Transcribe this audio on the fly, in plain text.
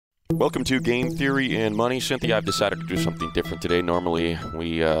Welcome to Game Theory and Money. Cynthia, I've decided to do something different today. Normally,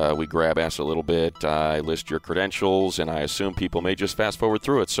 we grab ass a little bit. I list your credentials, and I assume people may just fast forward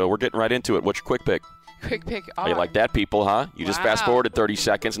through it. So we're getting right into it. What's your quick pick? Quick pick. How you like that, people, huh? You just fast forwarded 30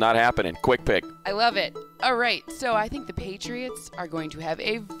 seconds. Not happening. Quick pick. I love it. All right. So I think the Patriots are going to have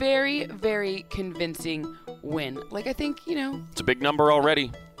a very, very convincing win. Like, I think, It's a big number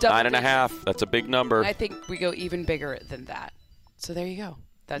already. 9.5. That's a big number. I think we go even bigger than that. So there you go.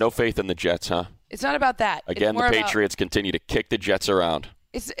 No faith in the Jets, huh? It's not about that. Again, the Patriots continue to kick the Jets around.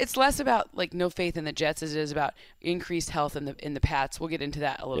 It's less about like no faith in the Jets as it is about increased health in the Pats. We'll get into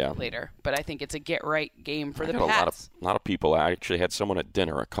that a little bit later. But I think it's a get right game for the Pats. A lot of people. I actually had someone at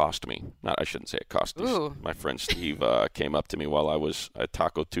dinner accost me. I shouldn't say accost me. Ooh. My friend Steve came up to me while I was at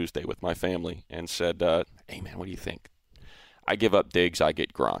Taco Tuesday with my family and said, "Hey man, what do you think? I give up Diggs, I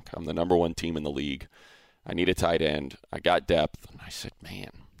get Gronk. I'm the number one team in the league. I need a tight end. I got depth." And I said,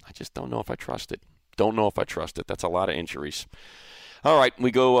 "Man, I just don't know if I trust it. Don't know if I trust it. That's a lot of injuries." All right, we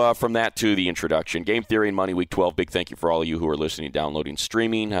go from that to the introduction. Game Theory and Money Week 12. Big thank you for all of you who are listening, downloading,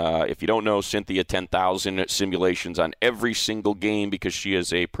 streaming. If you don't know, Cynthia, 10,000 simulations on every single game because she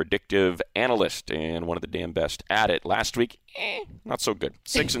is a predictive analyst and one of the damn best at it. Last week, not so good.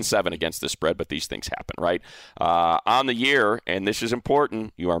 6 and 7 against the spread, but these things happen, right? On the year, and this is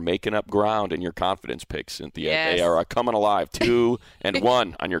important, you are making up ground in your confidence picks, Cynthia. Yes. They are coming alive. 2 and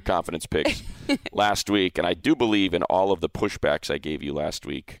 1 on your confidence picks last week, and I do believe in all of the pushbacks I gave you last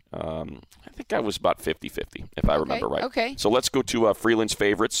week. I think I was about 50-50, if I remember right. Okay. So let's go to Freeland's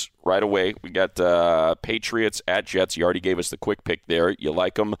favorites right away. We got Patriots at Jets. You already gave us the quick pick there. You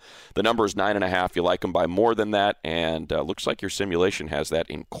like them. The number is 9.5. You like them by more than that, and looks like your simulation has that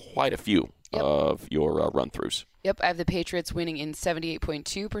in quite a few of your run-throughs. Yep, I have the Patriots winning in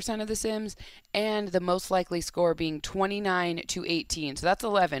 78.2% of the sims, and the most likely score being 29-18. So that's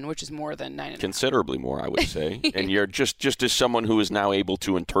 11, which is more than 9.5. Considerably more, I would say. And you're just as someone who is now able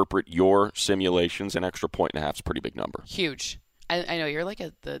to interpret your simulations, an extra 1.5 is a pretty big number. Huge. I know you're like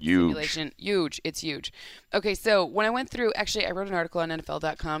the huge. Simulation. Huge. It's huge. Okay, so when I went through, actually, I wrote an article on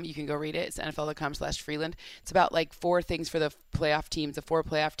NFL.com. You can go read it. It's NFL.com/Freeland. It's about like 4 things for the playoff teams, the 4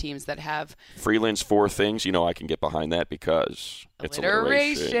 playoff teams that have Freeland's 4 things. I can get behind that because it's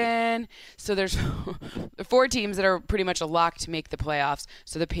alliteration. So there's 4 teams that are pretty much a lock to make the playoffs.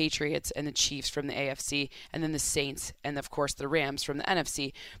 So the Patriots and the Chiefs from the AFC, and then the Saints and, of course, the Rams from the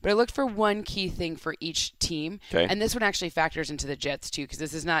NFC. But I looked for one key thing for each team. Okay. And this one actually factors into the Jets, too, because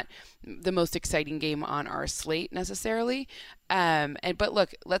this is not the most exciting game on our slate necessarily. But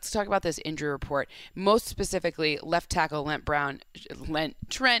look, let's talk about this injury report. Most specifically, left tackle Trent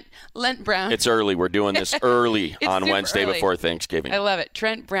Brown. It's early. We're doing this early on Wednesday early. Before Thanksgiving. I love it.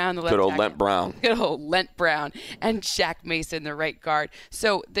 Trent Brown, the left tackle. Good old Lent Brown. And Shaq Mason, the right guard.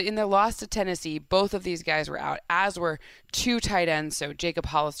 So in their loss to Tennessee, both of these guys were out, as were 2 tight ends. So Jacob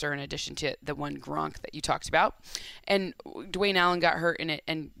Hollister in addition to the one Gronk that you talked about. And Dwayne Allen got hurt in it,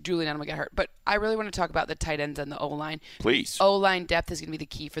 and Julian Edelman got hurt. But I really want to talk about the tight ends and the O-line. Please. O-line depth is going to be the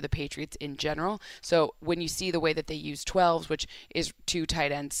key for the Patriots in general. So when you see the way that they use 12s, which is 2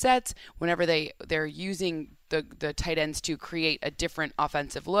 tight end sets, whenever they're using the tight ends to create a different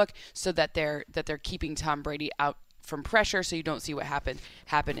offensive look so that they're keeping Tom Brady out from pressure, so you don't see what happened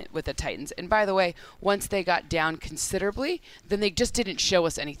with the Titans. And by the way, once they got down considerably, then they just didn't show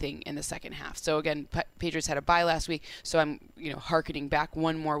us anything in the second half. So again, Patriots had a bye last week, so I'm harkening back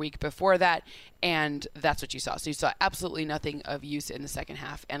one more week before that, and that's what you saw. So you saw absolutely nothing of use in the second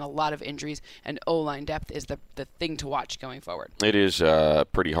half, and a lot of injuries, and O-line depth is the thing to watch going forward. It is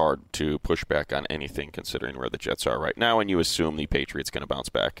pretty hard to push back on anything considering where the Jets are right now, and you assume the Patriots going to bounce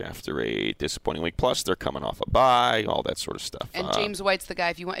back after a disappointing week. Plus, they're coming off a bye, all that sort of stuff. And James White's the guy.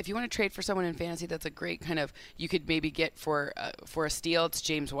 If you want to trade for someone in fantasy, that's a great kind of you could maybe get for a steal. It's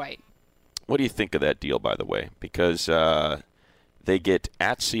James White. What do you think of that deal, by the way? Because they get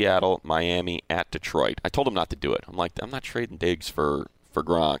at Seattle, Miami, at Detroit. I told them not to do it. I'm like, I'm not trading Diggs for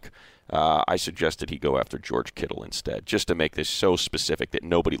Gronk. I suggested he go after George Kittle instead, just to make this so specific that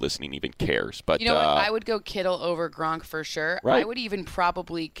nobody listening even cares. But you know what? I would go Kittle over Gronk for sure. Right? I would even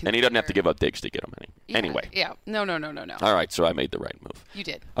probably consider... And he doesn't have to give up Diggs to get him anyway. Yeah. No. All right, so I made the right move. You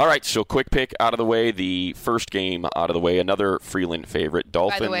did. All right, so quick pick out of the way. The first game out of the way. Another Freeland favorite,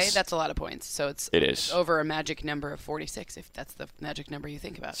 Dolphins. By the way, that's a lot of points. So it is over a magic number of 46, if that's the magic number you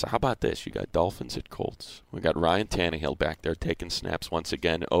think about. So how about this? You got Dolphins at Colts. We got Ryan Tannehill back there taking snaps once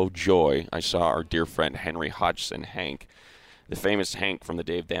again. Oh, joy. I saw our dear friend Henry Hodgson, Hank, the famous Hank from the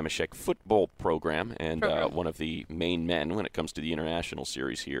Dave Damashek football program, and one of the main men when it comes to the international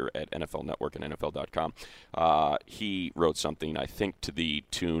series here at NFL Network and NFL.com. He wrote something, I think, to the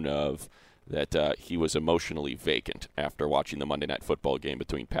tune of that he was emotionally vacant after watching the Monday Night Football game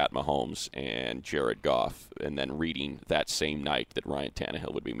between Pat Mahomes and Jared Goff, and then reading that same night that Ryan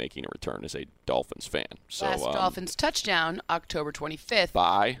Tannehill would be making a return as a Dolphins fan. So, last Dolphins touchdown, October 25th.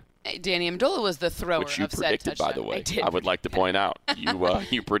 By Danny Amendola was the thrower which you of said predicted, touchdown. by the way. I would like to point out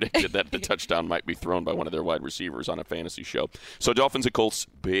you predicted that the touchdown might be thrown by one of their wide receivers on a fantasy show. So Dolphins and Colts,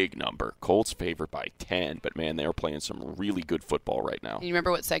 big number. Colts favored by 10, but man, they are playing some really good football right now. You remember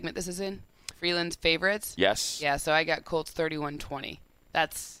what segment this is in? Freeland's favorites? Yes. Yeah, so I got Colts 31-20.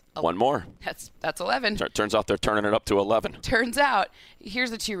 That's one more. That's 11. Turns out they're turning it up to 11. Turns out, here's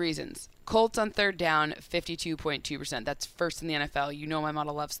the two reasons. Colts on third down, 52.2%. That's first in the NFL. You know my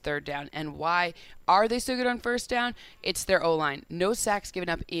model loves third down. And why are they so good on first down? It's their O-line. No sacks given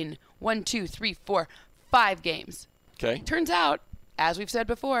up in 1, 2, 3, 4, 5 games. Okay. Turns out, as we've said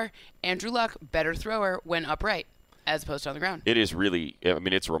before, Andrew Luck, better thrower when upright as opposed to on the ground. It is really, I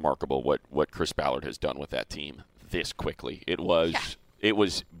mean, it's remarkable what Chris Ballard has done with that team this quickly. It was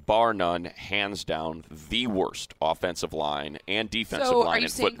bar none, hands down, the worst offensive line and defensive line in football. So are you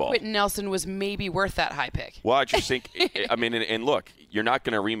saying Quentin Nelson was maybe worth that high pick? Well, I just think, I mean, and look, you're not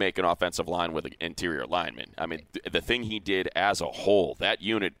going to remake an offensive line with an interior lineman. I mean, the thing he did as a whole, that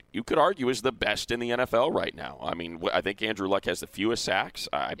unit, you could argue is the best in the NFL right now. I mean, I think Andrew Luck has the fewest sacks,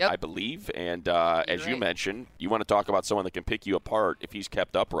 I believe. And as you mentioned, you want to talk about someone that can pick you apart if he's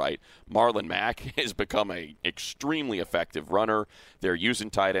kept upright. Marlon Mack has become an extremely effective runner. They're using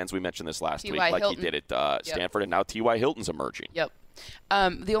tight ends. We mentioned this last week, like he did at Stanford, and now T.Y. Hilton's emerging. Yep.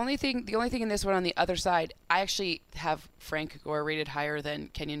 The only thing in this one on the other side, I actually have Frank Gore rated higher than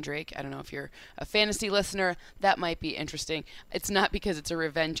Kenyon Drake. I don't know if you're a fantasy listener. That might be interesting. It's not because it's a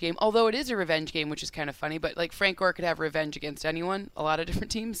revenge game, although it is a revenge game, which is kind of funny. But like Frank Gore could have revenge against anyone, a lot of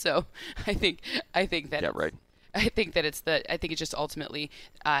different teams. So I think that right. I think it's just ultimately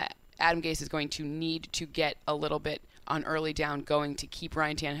Adam Gase is going to need to get a little bit on early down going to keep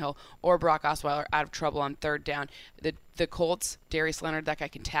Ryan Tannehill or Brock Osweiler out of trouble on third down. The Colts, Darius Leonard, that guy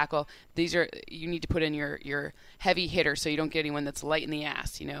can tackle. You need to put in your heavy hitter so you don't get anyone that's light in the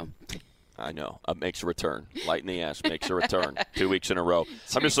ass, you know. I know. Makes a return. Light in the ass makes a return. 2 weeks in a row.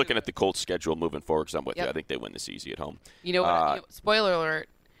 I'm just looking at the Colts schedule moving forward because I'm with you. I think they win this easy at home. You know what? Spoiler alert.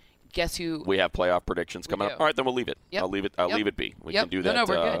 Guess who? We have playoff predictions coming up. All right, then we'll leave it. Yep. I'll leave it be. We can do that. No,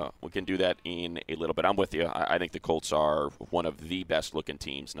 we're good. We can do that in a little bit. I'm with you. I think the Colts are one of the best looking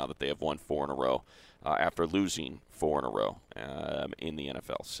teams now that they have won 4 in a row after losing 4 in a row in the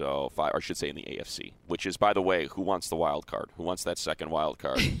NFL. So, or I should say in the AFC, which is, by the way, who wants the wild card? Who wants that second wild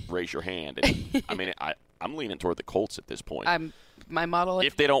card? Raise your hand. And, I mean, I'm leaning toward the Colts at this point. My model.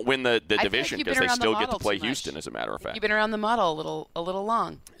 If they don't win the division, because they still get to play Houston, as a matter of fact. You've been around the model a little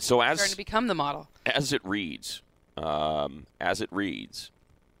long. So it's starting to become the model. As it reads,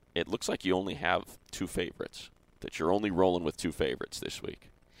 it looks like you only have 2 favorites. That you're only rolling with 2 favorites this week.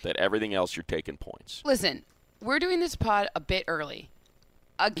 That everything else you're taking points. Listen, we're doing this pod a bit early.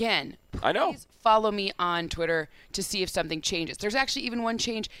 Again, I know. Please follow me on Twitter to see if something changes. There's actually even one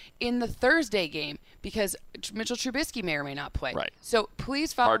change in the Thursday game because Mitchell Trubisky may or may not play. Right. So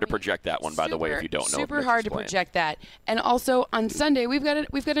please follow me. Hard to project that one, by the way, if you don't know. Super hard to project that. And also on Sunday, we've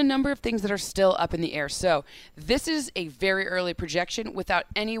got a number of things that are still up in the air. So this is a very early projection without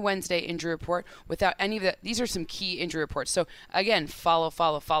any Wednesday injury report, without any of that. These are some key injury reports. So again, follow.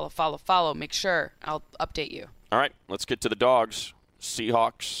 Make sure I'll update you. All right, let's get to the dogs.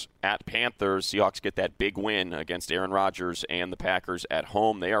 Seahawks at Panthers. Seahawks get that big win against Aaron Rodgers and the Packers at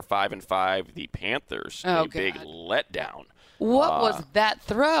home. They are 5-5. The Panthers, big letdown. What was that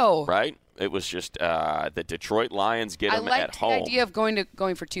throw? Right? It was just the Detroit Lions get them at home. I like the idea of going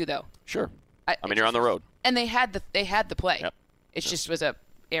for 2, though. Sure. I mean, you're on the road. And they had the play. Yep. It just was a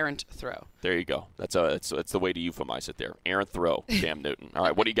errant throw. There you go. That's the way to euphemize it there. Errant throw, Cam Newton. All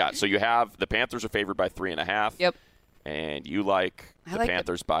right, what do you got? So you have the Panthers are favored by 3.5. Yep. And you like the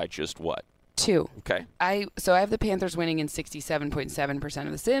Panthers by just what? 2. Okay. I have the Panthers winning in 67.7%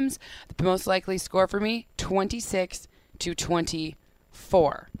 of the Sims. The most likely score for me, 26-24.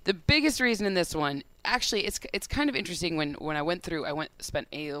 The biggest reason in this one, actually, it's kind of interesting when I went through, spent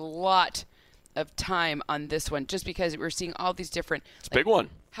a lot of time on this one just because we're seeing all these different. It's a big one.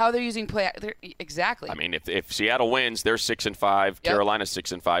 How they're using play. Exactly. I mean, if Seattle wins, they're 6-5. Yep. Carolina's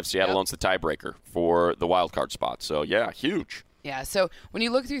 6-5. Seattle owns the tiebreaker for the wild card spot. So, yeah, huge. Yeah, so when you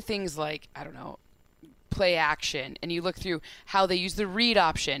look through things like, I don't know, play action and you look through how they use the read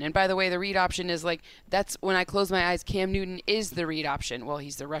option, and by the way, the read option is like, that's when I close my eyes, Cam Newton is the read option. Well,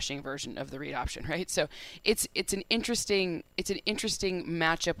 he's the rushing version of the read option, right? So it's an interesting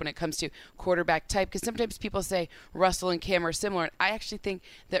matchup when it comes to quarterback type, because sometimes people say Russell and Cam are similar. I actually think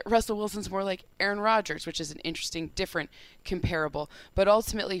that Russell Wilson's more like Aaron Rodgers, which is an interesting, different comparable. But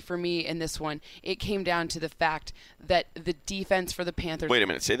ultimately for me in this one, it came down to the fact that the defense for the Panthers. Wait a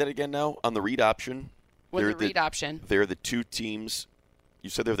minute, say that again now on the read option. With the read option. They're the two teams. You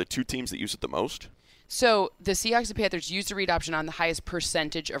said they're the two teams that use it the most? So the Seahawks and Panthers use the read option on the highest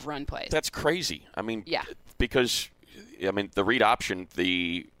percentage of run plays. That's crazy. I mean, yeah. Because, the read option,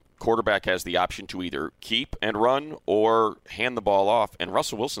 the quarterback has the option to either keep and run or hand the ball off, and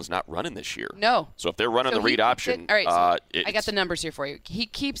Russell Wilson's not running this year. No. So if they're running the read option, all right, so I got the numbers here for you. He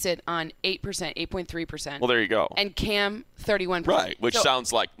keeps it on 8%, 8.3%. Well, there you go. And Cam, 31%. Right, which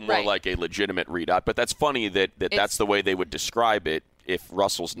sounds like more like a legitimate read out. But that's funny that's the way they would describe it if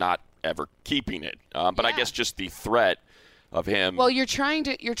Russell's not ever keeping it. But I guess just the threat of him. Well, you're trying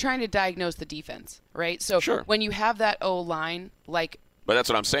to diagnose the defense, right? So sure. When you have that O-line, like. But that's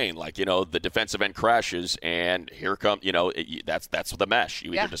what I'm saying. Like, the defensive end crashes, and here come, that's the mesh.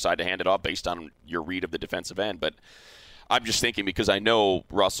 You either decide to hand it off based on your read of the defensive end. But I'm just thinking, because I know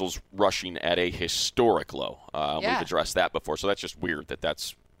Russell's rushing at a historic low. We've addressed that before, so that's just weird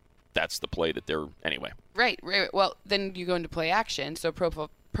that's the play that they're anyway. Right. Well, then you go into play action. So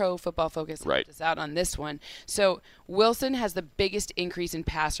Pro Football Focus helped us out on this one. So Wilson has the biggest increase in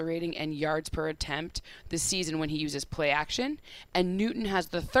passer rating and yards per attempt this season when he uses play action, and Newton has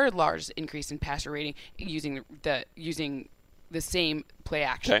the third largest increase in passer rating using the same play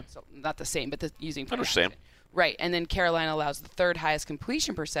action. Okay. So not the same, but using play action. Understand. Right, and then Carolina allows the third highest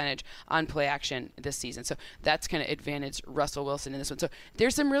completion percentage on play action this season. So that's kind of advantaged Russell Wilson in this one. So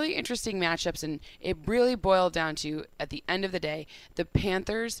there's some really interesting matchups, and it really boiled down to, at the end of the day, the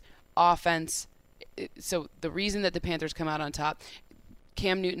Panthers' offense. So the reason that the Panthers come out on top,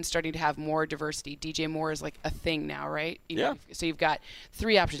 Cam Newton's starting to have more diversity. DJ Moore is like a thing now, right? So you've got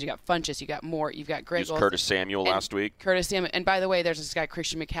three options. You got Funchess, you got Moore, you've got Greg. Curtis Samuel last week. Curtis Samuel, and by the way, there's this guy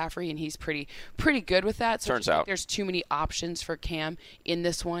Christian McCaffrey, and he's pretty good with that. So Turns out there's too many options for Cam in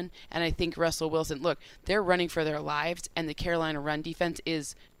this one, and I think Russell Wilson. Look, they're running for their lives, and the Carolina run defense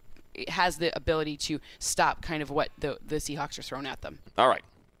has the ability to stop kind of what the Seahawks are throwing at them. All right,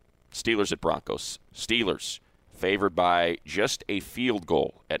 Steelers at Broncos. Steelers favored by just a field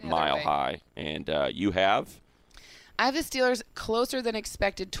goal at Mile High. And you have? I have the Steelers closer than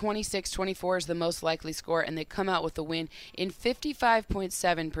expected. 26-24 is the most likely score, and they come out with the win in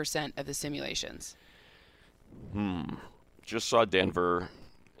 55.7% of the simulations. Just saw Denver,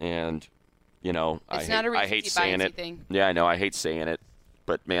 and, it's not a I hate saying it. Thing. Yeah, I know. I hate saying it.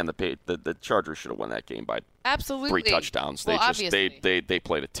 But, man, the Chargers should have won that game by absolutely 3 touchdowns. Well, they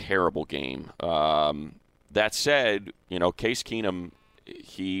played a terrible game. That said, Case Keenum,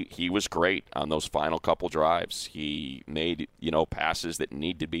 he was great on those final couple drives. He made, passes that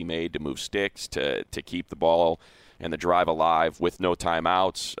need to be made to move sticks, to keep the ball and the drive alive with no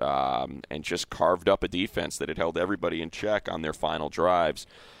timeouts, and just carved up a defense that had held everybody in check on their final drives.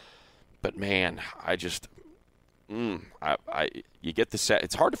 But, man, I just you get the set.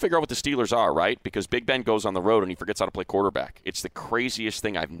 It's hard to figure out what the Steelers are, right? Because Big Ben goes on the road and he forgets how to play quarterback. It's the craziest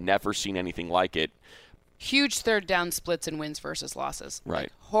thing. I've never seen anything like it. Huge third down splits and wins versus losses. Right.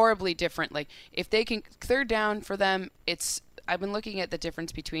 Like, horribly different. Like, if they can third down for them, I've been looking at the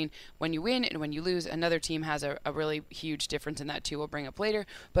difference between when you win and when you lose. Another team has a really huge difference in that too. We'll bring up later.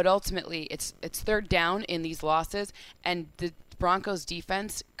 But ultimately, it's third down in these losses, and the Broncos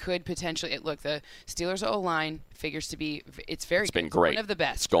defense could potentially look. The Steelers O-line figures to be it's been great. One of the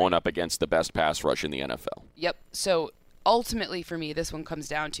best. It's going up against the best pass rush in the NFL. Yep. So ultimately, for me, this one comes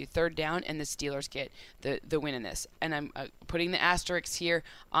down to third down, and the Steelers get the win in this. And I'm putting the asterisks here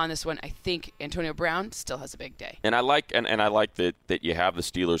on this one. I think Antonio Brown still has a big day. And I like that you have the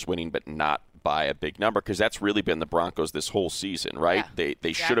Steelers winning, but not by a big number, because that's really been the Broncos this whole season, right? Yeah,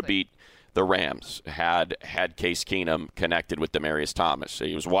 they should have beat the Rams had Case Keenum connected with Demaryius Thomas.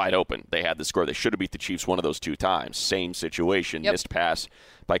 He was wide open. They had the score. They should have beat the Chiefs one of those 2 times. Same situation. Yep. Missed pass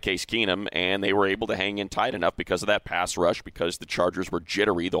by Case Keenum, and they were able to hang in tight enough because of that pass rush, because the Chargers were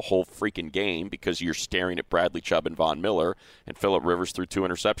jittery the whole freaking game, because you're staring at Bradley Chubb and Von Miller, and Phillip Rivers threw 2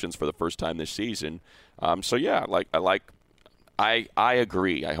 interceptions for the first time this season. I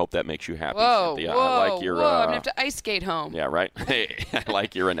agree. I hope that makes you happy, Cynthia. I like your, I'm going to have to ice skate home. Yeah, right? I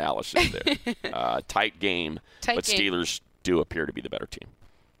like your analysis there. Tight game, but Steelers do appear to be the better team.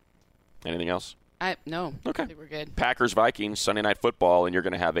 Anything else? No. Okay. I think we're good. Packers Vikings Sunday Night Football, and you're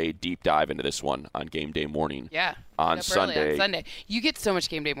going to have a deep dive into this one on game day morning. Yeah. On Up early Sunday. on Sunday. You get so much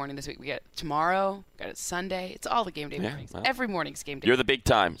game day morning this week. We get tomorrow, got it Sunday. It's all the game day mornings. Well, every morning's game day. You're the big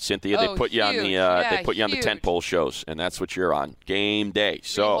time, Cynthia. They put you on the they put you on the huge. tentpole shows, and that's what you're on. Game day.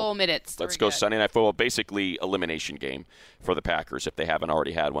 So 3 whole minutes. let's go Sunday Night Football. Basically, elimination game for the Packers if they haven't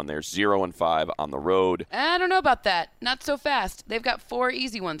already had one. They're 0-5 on the road. I don't know about that. Not so fast. They've got 4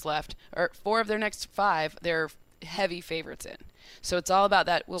 easy ones left, or 4 of their next 5. They're heavy favorites in. So it's all about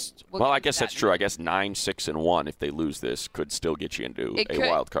that. Well, I guess that's true. I guess 9-6-1 if they lose this could still get you into a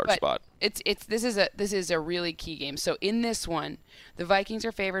wild card spot. This is a really key game. So in this one, the Vikings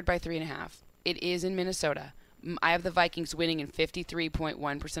are favored by 3.5. It is in Minnesota. I have the Vikings winning in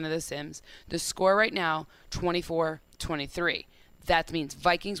 53.1% of the Sims. The score right now, 24-23. That means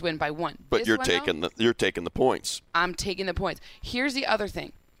Vikings win by 1. But you're taking the points. I'm taking the points. Here's the other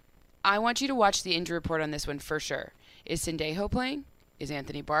thing. I want you to watch the injury report on this one for sure. Is Sendejo playing? Is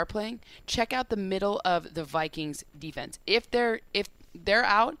Anthony Barr playing? Check out the middle of the Vikings defense. If they're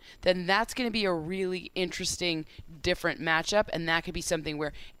out, then that's going to be a really interesting, different matchup, and that could be something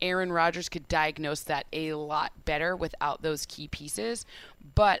where Aaron Rodgers could diagnose that a lot better without those key pieces.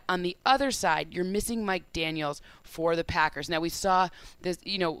 But on the other side, you're missing Mike Daniels for the Packers. Now, we saw this,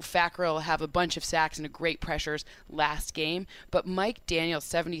 Fackrell have a bunch of sacks and great pressures last game, but Mike Daniels,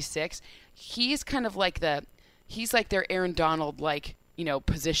 76, he's kind of like he's like their Aaron Donald,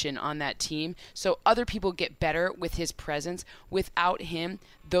 position on that team. So other people get better with his presence. Without him,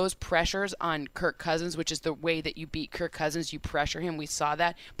 those pressures on Kirk Cousins, which is the way that you beat Kirk Cousins, you pressure him. We saw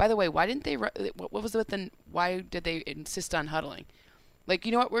that. By the way, why did they insist on huddling?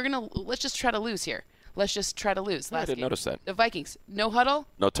 You know what? Let's just try to lose here. Let's just try to lose. I didn't notice that. The Vikings, no huddle,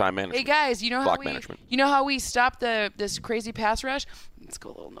 no time management. Hey guys, you know how we stopped this crazy pass rush? Let's go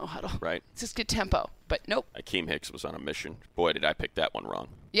a little no huddle. Right. Let's just get tempo. But nope. Akeem Hicks was on a mission. Boy, did I pick that one wrong.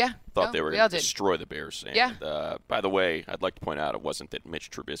 Yeah. Thought they were going to destroy the Bears. And, by the way, I'd like to point out it wasn't that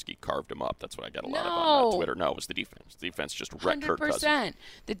Mitch Trubisky carved him up. That's what I got a lot of on Twitter. No, it was the defense. The defense just wrecked Kirk Cousins. 100%.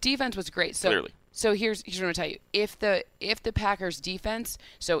 The defense was great. So, clearly. So here's what I'm going to tell you. If the Packers defense,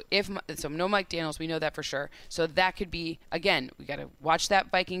 so no Mike Daniels, we know that for sure. So that could be, again, we got to watch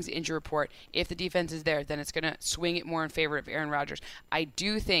that Vikings injury report. If the defense is there, then it's going to swing it more in favor of Aaron Rodgers. I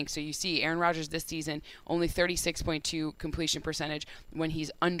do think, so you see Aaron Rodgers this season, only 36.2 completion percentage when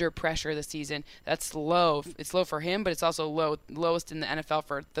he's under pressure this season. That's low. It's low for him, but it's also lowest in the NFL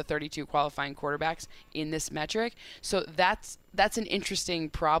for the 32 qualifying quarterbacks in this metric. So that's an interesting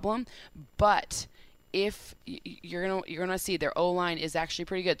problem, but if you're gonna see their O-line is actually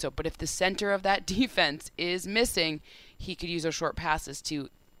pretty good. But if the center of that defense is missing, he could use those short passes to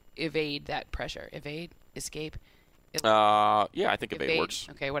evade that pressure. Escape. I think evade works.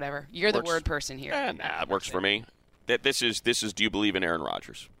 Okay, whatever. You're the word person here. It works for me. This is. Do you believe in Aaron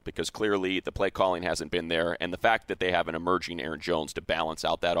Rodgers? Because clearly the play calling hasn't been there, and the fact that they have an emerging Aaron Jones to balance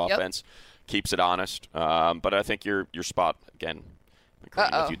out that offense keeps it honest. But I think your spot again. I'm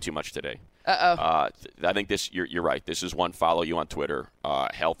agreeing with you too much today. I think you're right. This is one. Follow you on Twitter.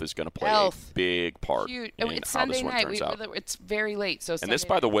 Health is going to play a big part in it's how Sunday this one night. turns out. It's very late. So and this,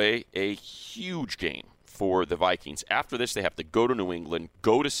 by the way, a huge game for the Vikings. After this, they have to go to New England,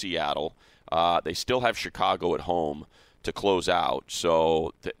 go to Seattle. They still have Chicago at home to close out.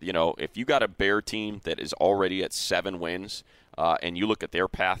 So, if you got a Bear team that is already at 7 wins, and you look at their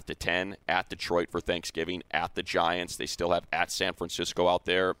path to 10 at Detroit for Thanksgiving, at the Giants, they still have at San Francisco out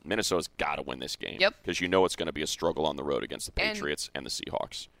there. Minnesota's got to win this game because it's going to be a struggle on the road against the Patriots and the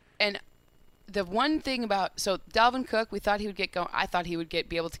Seahawks. And the one thing about Dalvin Cook, we thought he would get going. I thought he would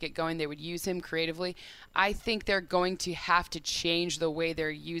be able to get going. They would use him creatively. I think they're going to have to change the way they're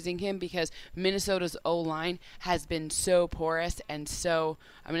using him because Minnesota's O-line has been so porous and so,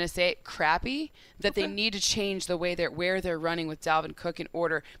 I'm going to say it, crappy that they need to change the way where they're running with Dalvin Cook in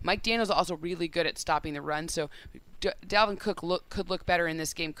order. Mike Daniels is also really good at stopping the run, so Dalvin Cook could look better in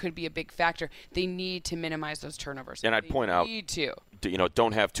this game, could be a big factor. They need to minimize those turnovers. And I'd point out,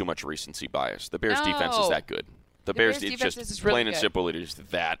 don't have too much recency bias. The Bears' defense is that good. The Bears defense is really plain and simple. It is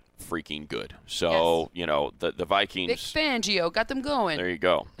that freaking good. So the Vikings. Vic Fangio got them going. There you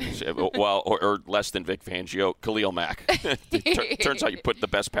go. Well, or less than Vic Fangio, Khalil Mack. Turns out you put the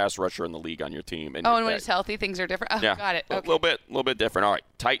best pass rusher in the league on your team. And when he's healthy, things are different. Yeah, got it. Okay. A little bit different. All right,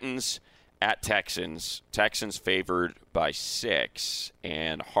 Titans at Texans. Texans favored by 6,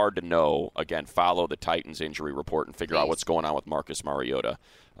 and hard to know. Again, follow the Titans injury report and figure out what's going on with Marcus Mariota.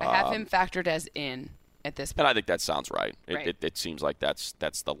 I have him factored as in. at this point. And I think that sounds right. Right. It seems like that's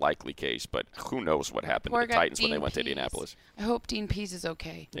the likely case, but who knows what happened Poor to the guy, Titans when they Dean went to Pease. Indianapolis. I hope Dean Pease is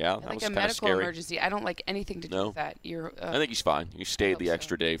okay. Yeah, that like was a kinda medical scary. emergency. I don't like anything to do with that. I think he's fine. He stayed the so.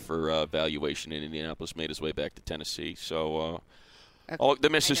 extra day for evaluation in Indianapolis, made his way back to Tennessee. So Okay. the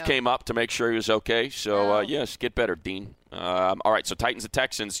missus came up to make sure he was okay. So, yes, get better, Dean. All right, so Titans and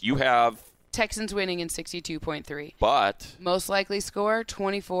Texans, you have – Texans winning in 62.3. But most likely score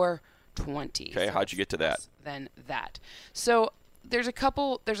 24-20. Okay, So how'd you get to that? Than that. So there's a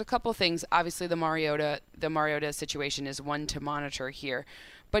couple things. Obviously, the Mariota situation is one to monitor here,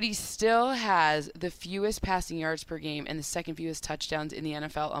 but he still has the fewest passing yards per game and the second fewest touchdowns in the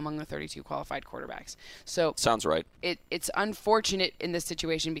NFL among the 32 qualified quarterbacks. So sounds right. It's unfortunate in this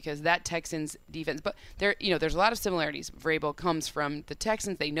situation because that Texans defense, but there's a lot of similarities. Vrabel comes from the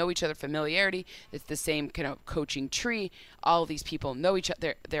Texans; they know each other, familiarity. It's the same kind of coaching tree. All of these people know each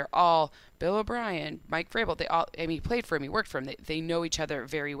other. They're all Bill O'Brien, Mike Vrabel. They all, he played for him, he worked for him. They know each other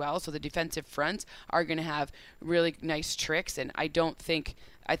very well. So the defensive fronts are going to have really nice tricks, and I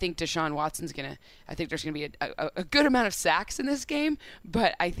think Deshaun Watson's I think there's going to be a good amount of sacks in this game,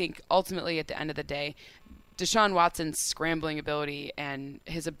 but I think ultimately at the end of the day, Deshaun Watson's scrambling ability and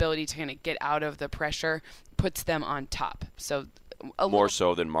his ability to kind of get out of the pressure puts them on top. So more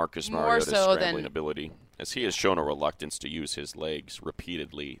so than Marcus Mariota's scrambling ability, as he has shown a reluctance to use his legs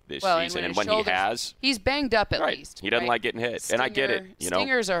repeatedly this season. And when he has, he's banged up at least. He doesn't like getting hit, and I get it.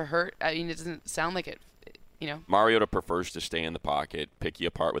 Stingers are hurt. I mean, it doesn't sound like it. Mariota prefers to stay in the pocket, pick you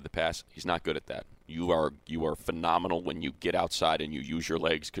apart with the pass. He's not good at that. You are phenomenal when you get outside and you use your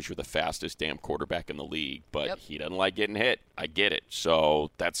legs because you're the fastest damn quarterback in the league. But he doesn't like getting hit. I get it. So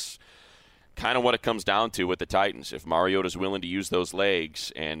that's kind of what it comes down to with the Titans. If Mariota's willing to use those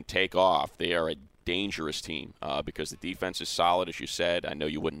legs and take off, they are a dangerous team because the defense is solid, as you said. I know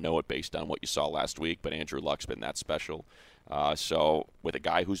you wouldn't know it based on what you saw last week, but Andrew Luck's been that special. So with a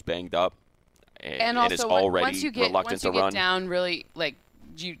guy who's banged up, and also, is already once you get down, really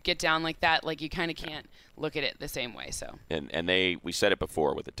you get down like that, you kind of can't look at it the same way. So and we said it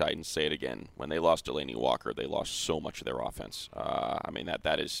before with the Titans, say it again. When they lost Delanie Walker, they lost so much of their offense. I mean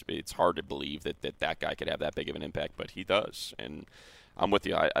that is it's hard to believe that guy could have that big of an impact, but he does. And I'm with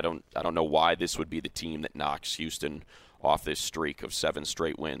you. I don't know why this would be the team that knocks Houston off this streak of 7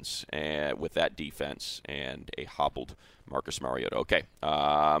 straight wins with that defense and a hobbled Marcus Mariota. Okay,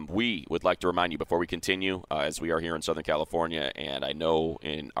 we would like to remind you before we continue, as we are here in Southern California, and I know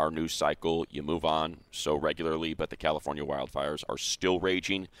in our news cycle you move on so regularly, but the California wildfires are still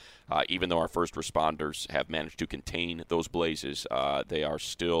raging. Even though our first responders have managed to contain those blazes, they are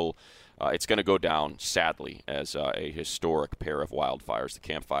still it's going to go down, sadly, as a historic pair of wildfires. The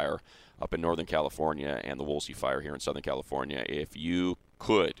Camp Fire up in Northern California and the Woolsey Fire here in Southern California. If you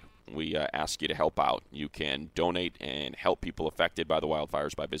could, we ask you to help out. You can donate and help people affected by the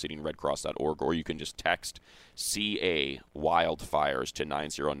wildfires by visiting redcross.org, or you can just text CA Wildfires to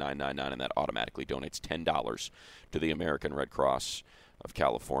 90999, and that automatically donates $10 to the American Red Cross of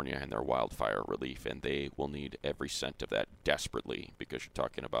California and their wildfire relief, and they will need every cent of that desperately because you're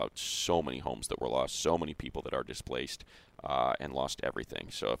talking about so many homes that were lost, so many people that are displaced and lost everything.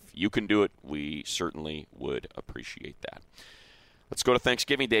 So if you can do it, we certainly would appreciate that. Let's go to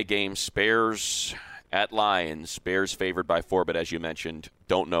Thanksgiving Day games. Bears at Lions. Bears favored by 4, but as you mentioned,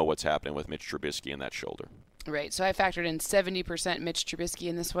 don't know what's happening with Mitch Trubisky and that shoulder. Right. So I factored in 70% Mitch Trubisky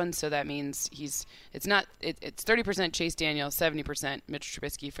in this one, so that means it's 30% Chase Daniel, 70% Mitch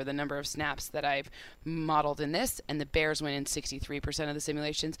Trubisky for the number of snaps that I've modeled in this, and the Bears win in 63% of the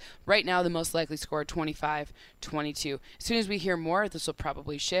simulations. Right now, the most likely score 25-22. As soon as we hear more, this will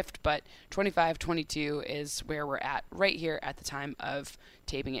probably shift, but 25-22 is where we're at right here at the time of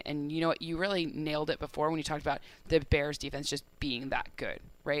taping it. And you know what? You really nailed it before when you talked about the Bears defense just being that good,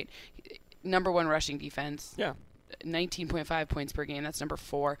 right? Number 1 rushing defense. Yeah. 19.5 points per game. That's number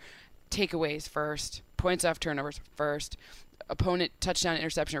 4. Takeaways first. Points off turnovers first. Opponent touchdown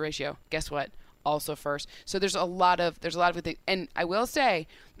interception ratio. Guess what? Also first. So there's a lot of good things. And I will say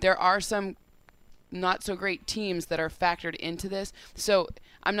there are some not so great teams that are factored into this. So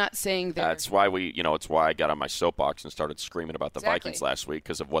I'm not saying that. That's why it's why I got on my soapbox and started screaming about the Vikings last week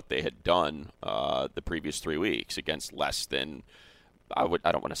because of what they had done the previous 3 weeks against less than. I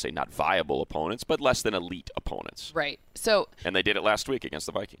don't want to say not viable opponents, but less than elite opponents. Right. So. And they did it last week against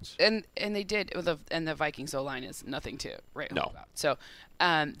the Vikings. And they did. And the Vikings O-line is nothing to write home about. So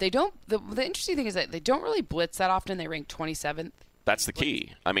they don't. The interesting thing is that they don't really blitz that often. They rank 27th That's the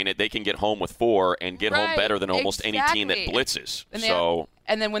key. I mean, they can get home with 4 and get home better than almost any team that blitzes.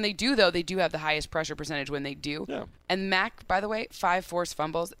 And then when they do, though, they do have the highest pressure percentage when they do. Yeah. And Mac, by the way, 5 forced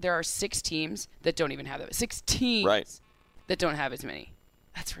fumbles. There are 6 teams that don't even have that. 6 teams that don't have as many.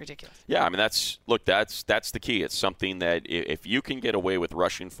 That's ridiculous. Yeah, I mean, that's the key. It's something that if you can get away with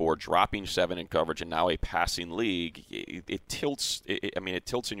rushing 4, dropping 7 in coverage, and now a passing league, it tilts. It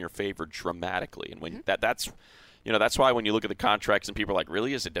tilts in your favor dramatically. And when that's why when you look at the contracts and people are like,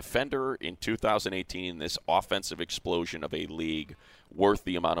 really, is a defender in 2018 this offensive explosion of a league worth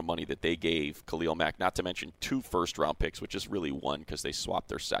the amount of money that they gave Khalil Mack? Not to mention 2 first-round picks, which is really 1 because they swapped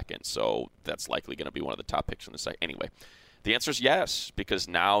their second. So that's likely going to be one of the top picks in the second. Anyway, the answer is yes, because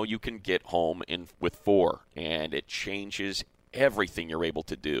now you can get home with 4, and it changes everything you're able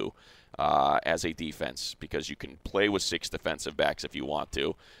to do as a defense, because you can play with 6 defensive backs if you want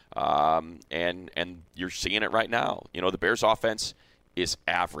to, and you're seeing it right now. The Bears' offense is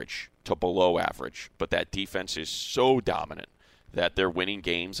average to below average, but that defense is so dominant that they're winning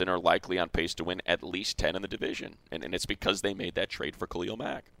games and are likely on pace to win at least 10 in the division, and it's because they made that trade for Khalil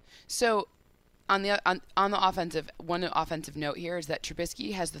Mack. So on the offensive, one offensive note here is that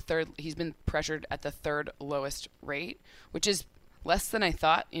Trubisky has he's been pressured at the 3rd lowest rate, which is less than I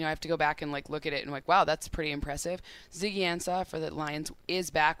thought. I have to go back and look at it and wow, that's pretty impressive. Ziggy Ansah for the Lions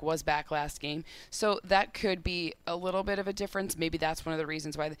was back last game. So that could be a little bit of a difference. Maybe that's one of the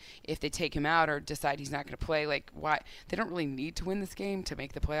reasons why if they take him out or decide he's not going to play, why they don't really need to win this game to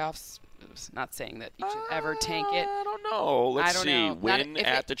make the playoffs. Not saying that you should ever tank it. I don't know. Let's see. Win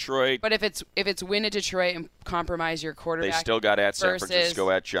at Detroit. But if it's win at Detroit and compromise your quarterback, they still got at San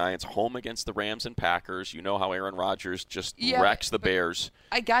Francisco, at Giants, home against the Rams and Packers. You know how Aaron Rodgers just wrecks the Bears.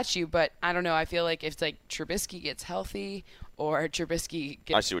 I got you, but I don't know. I feel like if Trubisky gets healthy or Trubisky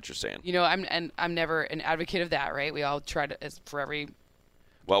gets, I see what you're saying. I'm never an advocate of that, right? We all try to for every.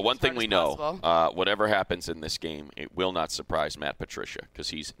 Well, one thing we know, whatever happens in this game, it will not surprise Matt Patricia, because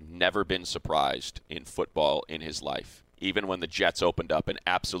he's never been surprised in football in his life. Even when the Jets opened up and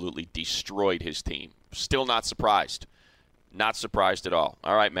absolutely destroyed his team. Still not surprised. Not surprised at all.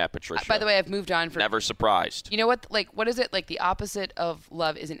 All right, Matt Patricia. By the way, I've moved on. Never surprised. You know what? What is it? The opposite of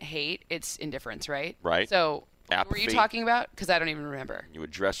love isn't hate. It's indifference, right? Right. So apathy. What were you talking about? Because I don't even remember. You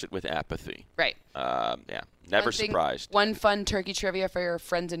address it with apathy. Right. Yeah. Never surprised. One fun turkey trivia for your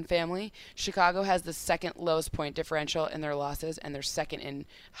friends and family. Chicago has the 2nd lowest point differential in their losses, and their 2nd in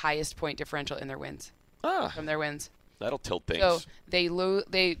highest point differential in their wins. From their wins. That'll tilt things. So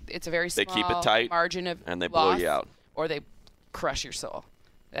it's a very small keep it tight, margin of and they loss, blow you out. Or they crush your soul.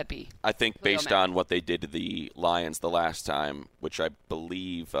 That'd be. I think based on what they did to the Lions the last time, which I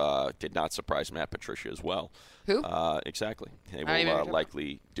believe did not surprise Matt Patricia as well. Who? Exactly. They will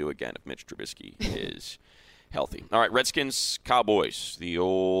likely do again if Mitch Trubisky is healthy. All right, Redskins, Cowboys, the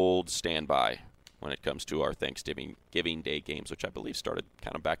old standby when it comes to our Thanksgiving Day games, which I believe started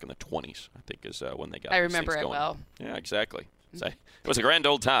kind of back in the 20s, I think is when they got I these remember things it going. well. Yeah, exactly. It was a grand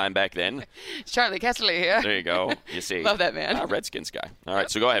old time back then. Charlie Kessler here. There you go. You see. Love that man. Redskins guy. All right,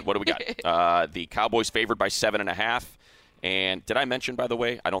 so go ahead. What do we got? The Cowboys favored by 7.5. And did I mention, by the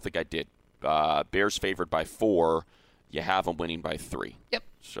way? I don't think I did. Bears favored by 4. You have them winning by 3. Yep.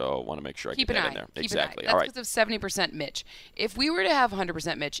 So I want to make sure I keep get that an in there. Keep exactly. An eye. All right. That's because of 70% Mitch. If we were to have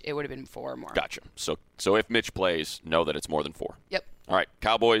 100% Mitch, it would have been 4 or more. Gotcha. So if Mitch plays, know that it's more than 4. Yep. All right.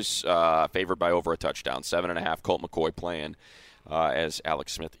 Cowboys favored by over a touchdown. 7.5. Colt McCoy playing as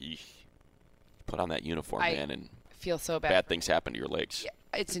Alex Smith. Put on that uniform, man, and feel so bad. Bad things happen to your legs. Yeah,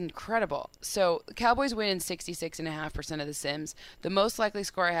 it's incredible. So the Cowboys win in 66.5% of the Sims. The most likely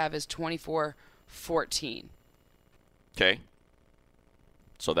score I have is 24-14. Okay.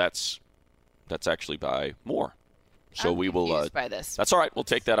 So that's actually by more. So we will. Confused by this. That's all right. We'll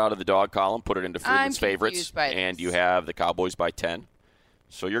take that out of the dog column, put it into Friedman's favorites, and you have the Cowboys by 10.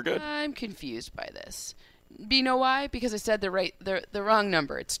 So you're good. I'm confused by this. You know why? Because I said the wrong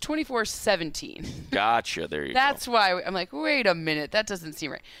number. It's 24-17. Gotcha. There you go. That's why I'm like, wait a minute, that doesn't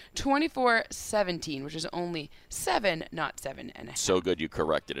seem right. 24-17, which is only 7, not 7.5. So good you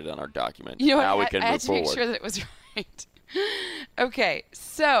corrected it on our document. You know now what? we can I move had to forward. make sure that it was right. Okay,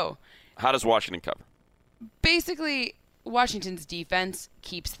 so how does Washington cover? Basically, Washington's defense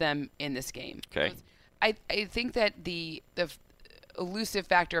keeps them in this game. Okay. I think that the elusive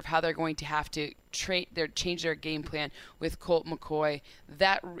factor of how they're going to have to change their game plan with Colt McCoy,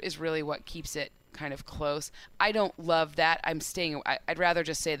 that is really what keeps it kind of close. I don't love that. I'd rather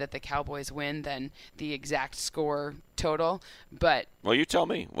just say that the Cowboys win than the exact score total. But well, you tell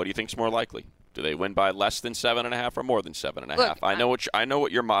me. What do you think's more likely? Do they win by less than 7.5 or more than 7.5? Look, I know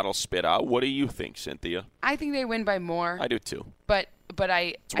what your model spit out. What do you think, Cynthia? I think they win by more. I do too. But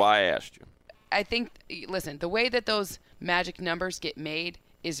That's why I asked you. I think, listen, the way that those magic numbers get made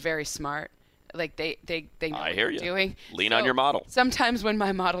is very smart. Like they know I what hear they're you. doing. Lean on your model. Sometimes when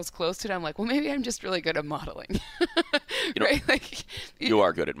my model's close to it, I'm like, well, maybe I'm just really good at modeling. Right? Like, you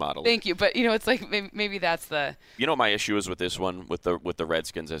are good at modeling. Thank you, but it's like maybe that's the. My issue is with this one with the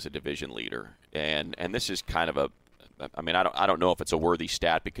Redskins as a division leader, and this is kind of a. I mean, I don't know if it's a worthy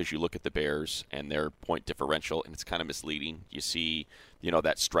stat because you look at the Bears and their point differential, and it's kind of misleading. You see,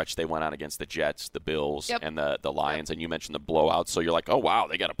 that stretch they went on against the Jets, the Bills, and the Lions, and you mentioned the blowout. So you're like, oh, wow,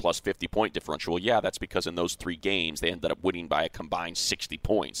 they got a plus 50 point differential. Well, yeah, that's because in those 3 games they ended up winning by a combined 60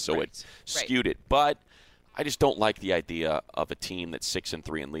 points. So it skewed it. But I just don't like the idea of a team that's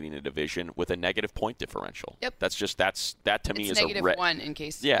 6-3 and leading a division with a negative point differential. Yep. That to me is a negative 1 in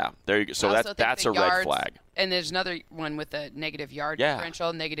case. Yeah, there you go. So that's a red flag. And there's another one with a negative yard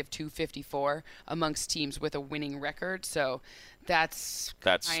differential, negative 254 amongst teams with a winning record. So that's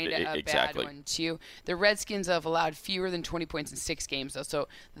kind of a bad one too. The Redskins have allowed fewer than 20 points in 6 games though. So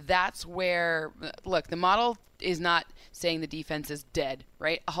that's where the model is not saying the defense is dead,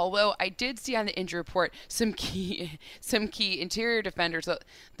 right? Although I did see on the injury report some key interior defenders,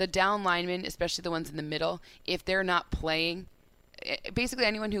 the down linemen, especially the ones in the middle, if they're not playing, basically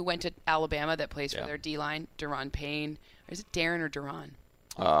anyone who went to Alabama that plays for their D-line, Daron Payne, or is it Darren or Daron?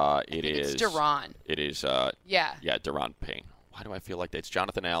 It's Daron. It is. Yeah, Daron Payne. Why do I feel like it's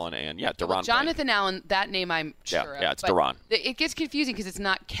Jonathan Allen and Daron? Jonathan Allen, that name I'm sure of. Yeah, it's Daron. It gets confusing because it's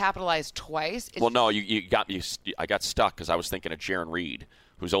not capitalized twice. No, you got me. I got stuck because I was thinking of Jaron Reed,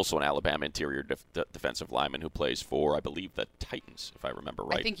 who's also an Alabama interior defensive lineman who plays for, I believe, the Titans, if I remember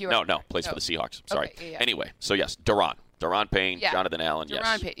right. I think you are. No, plays for the Seahawks. Sorry. Okay, yeah. Anyway, so yes, Daron Payne, Jonathan Allen.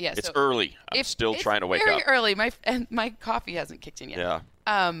 Daron Payne, yes. It's early. I'm still trying to wake up. It's very early. My coffee hasn't kicked in yet.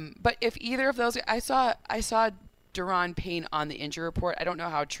 Yeah. But if either of those, I saw Daron Payne on the injury report. I don't know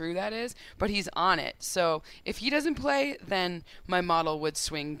how true that is, but he's on it. So if he doesn't play, then my model would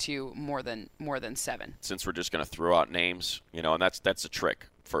swing to more than 7. Since we're just going to throw out names, and that's a trick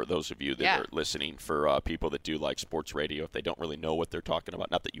for those of you that are listening, for people that do like sports radio, if they don't really know what they're talking about.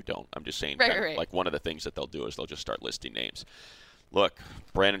 Not that you don't. I'm just saying, right. Like one of the things that they'll do is they'll just start listing names. Look,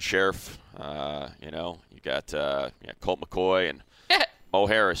 Brandon Sheriff, you got Colt McCoy and Mo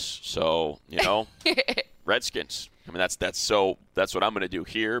Harris. So, Redskins. I mean, that's what I'm going to do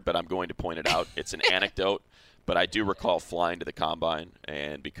here, but I'm going to point it out. It's an anecdote, but I do recall flying to the combine,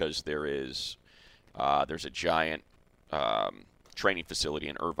 and because there's a giant training facility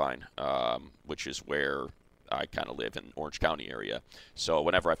in Irvine, which is where I kind of live in Orange County area. So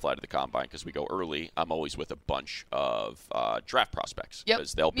whenever I fly to the combine, because we go early, I'm always with a bunch of draft prospects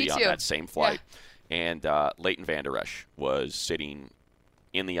because they'll be on that same flight. Yeah. And Leighton Vander Esch was sitting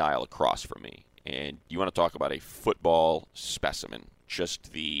in the aisle across from me. And you want to talk about a football specimen.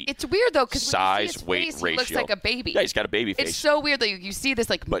 Just the It's weird, though, because size, weight ratio. He looks like a baby. Yeah, he's got a baby face. It's so weird that you see this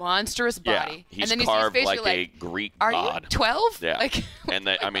monstrous body. Yeah, he's and then carved you see his face, like a Greek god. Are you 12? Yeah. And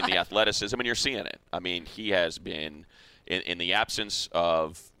the God. athleticism, and you're seeing it. I mean, he has been, in the absence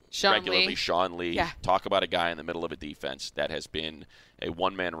of Sean Lee, talk about a guy in the middle of a defense that has been a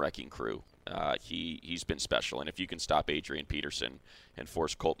one-man wrecking crew. He's been special, and if you can stop Adrian Peterson and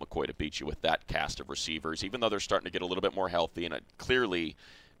force Colt McCoy to beat you with that cast of receivers, even though they're starting to get a little bit more healthy, and clearly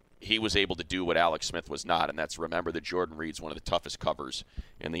he was able to do what Alex Smith was not, and that's remember that Jordan Reed's one of the toughest covers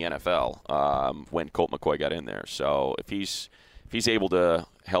in the NFL when Colt McCoy got in there. So if he's able to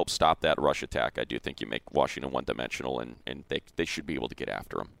help stop that rush attack, I do think you make Washington one-dimensional, and they should be able to get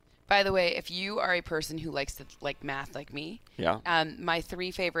after him. By the way, if you are a person who likes to like math like me, my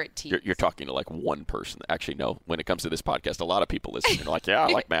 3 favorite teams. You're talking to like one person. Actually, no. When it comes to this podcast, a lot of people listen. They're like, I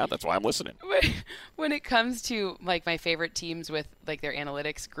like math. That's why I'm listening. When it comes to like my favorite teams with like their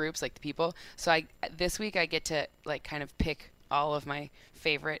analytics groups, like the people. So this week I get to like kind of pick all of my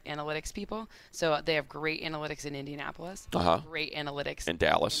favorite analytics people. So they have great analytics in Indianapolis. Great analytics in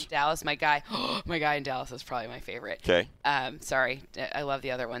Dallas. My guy in Dallas is probably my favorite. Okay. Sorry, I love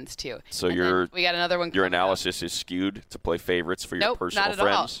the other ones too. So we got another one. Your analysis is skewed to play favorites for your personal not at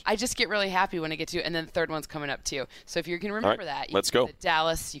friends. All. I just get really happy when I get to, and then the third one's coming up too. So if you can remember that, you let's can go. Do the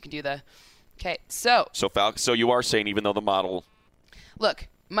Dallas, you can do the. Okay, so you are saying even though the model. Look,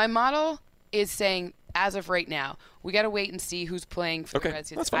 my model is saying, as of right now, we got to wait and see who's playing for the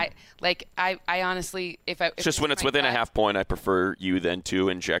Redskins. That's fine. I honestly, if just when it's within a half point, I prefer you then to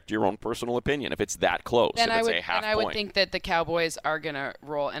inject your own personal opinion. If it's that close, then a half point. I would think that the Cowboys are gonna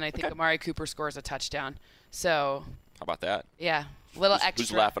roll, and I think Amari Cooper scores a touchdown. So How about that? Yeah. Little extra.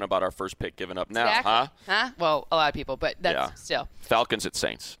 Who's laughing about our first pick giving up now, exactly. Huh? Well, a lot of people, but that's still. Falcons at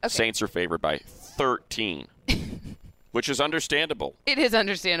Saints. Okay. Saints are favored by 13, which is understandable. It is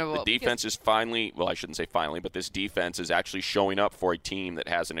understandable. The defense is finally, well, I shouldn't say finally, but this defense is actually showing up for a team that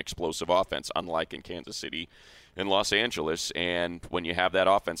has an explosive offense, unlike in Kansas City and Los Angeles. And when you have that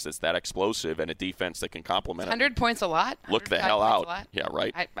offense that's that explosive and a defense that can complement 100 points a lot? Look the hell out. Yeah,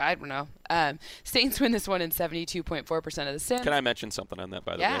 right. I don't know. Saints win this one in 72.4% of the Sims. Can I mention something on that,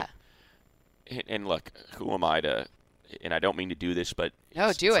 by the way? Yeah. And look, who am I to, and I don't mean to do this, but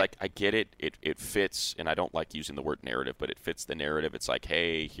do it. Like, I get it. It fits, and I don't like using the word narrative, but it fits the narrative. It's like,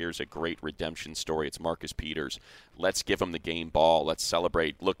 hey, here's a great redemption story. It's Marcus Peters. Let's give him the game ball. Let's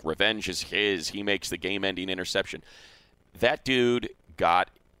celebrate. Look, revenge is his. He makes the game-ending interception. That dude got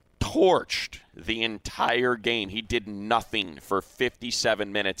torched the entire game. He did nothing for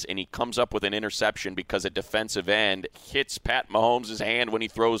 57 minutes, and he comes up with an interception because a defensive end hits Pat Mahomes' hand when he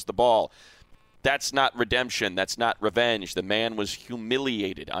throws the ball. That's not redemption. That's not revenge. The man was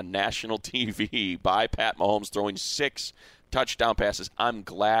humiliated on national TV by Pat Mahomes throwing 6 touchdown passes. I'm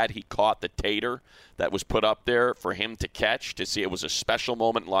glad he caught the tater that was put up there for him to catch, to see. It was a special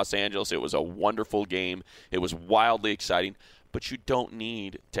moment in Los Angeles. It was a wonderful game. It was wildly exciting. But you don't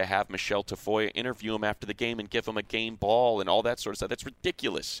need to have Michelle Tafoya interview him after the game and give him a game ball and all that sort of stuff. That's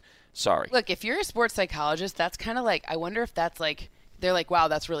ridiculous. Sorry. Look, if you're a sports psychologist, that's kind of like, I wonder if that's like, they're like, wow,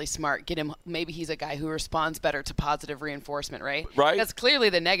 that's really smart. Get him. Maybe he's a guy who responds better to positive reinforcement, right? Right. Because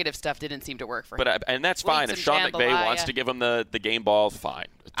clearly the negative stuff didn't seem to work for him. And that's fine. If Sean McVay wants to give him the game ball, fine.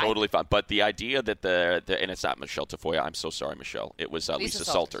 Totally fine. But the idea that and it's not Michelle Tafoya. I'm so sorry, Michelle. It was Lisa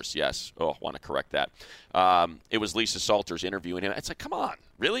Salters. Yes. Oh, I want to correct that. It was Lisa Salters interviewing him. It's like, come on.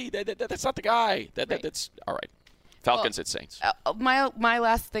 Really? That's not the guy. That's all right. Falcons at Saints. My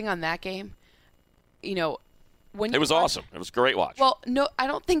last thing on that game, it was awesome. It was a great watch. Well, no, I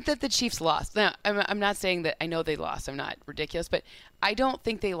don't think that the Chiefs lost. Now, I'm not saying that I know they lost. I'm not ridiculous, but I don't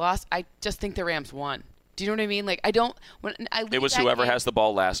think they lost. I just think the Rams won. Do you know what I mean? Like, I don't. It was whoever has the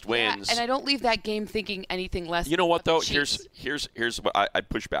ball last wins. Yeah, and I don't leave that game thinking anything less. You know what though? Here's what I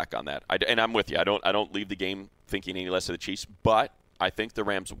push back on that. And I'm with you. I don't leave the game thinking any less of the Chiefs. But I think the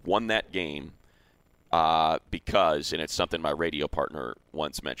Rams won that game. Because, and it's something my radio partner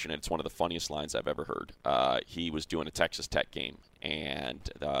once mentioned, and it's one of the funniest lines I've ever heard. He was doing a Texas Tech game, and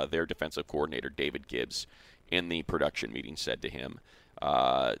their defensive coordinator, David Gibbs, in the production meeting said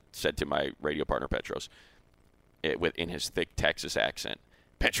to my radio partner, Petros, in his thick Texas accent,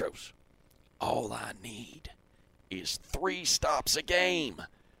 Petros, all I need is 3 stops a game,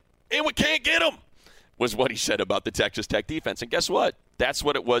 and we can't get them, was what he said about the Texas Tech defense. And guess what? That's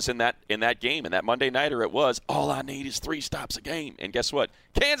what it was in that game. In that Monday Nighter, it was, all I need is 3 stops a game. And guess what?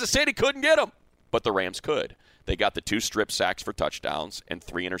 Kansas City couldn't get them, but the Rams could. They got the 2 strip sacks for touchdowns and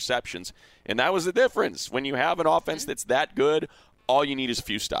 3 interceptions. And that was the difference. When you have an offense that's that good, all you need is a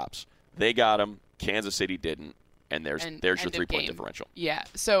few stops. They got them. Kansas City didn't. And there's your 3-point differential. Yeah.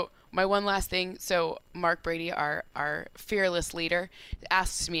 So my one last thing. So Mark Brady, our fearless leader,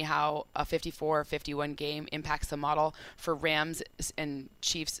 asks me how a 54-51 game impacts the model for Rams and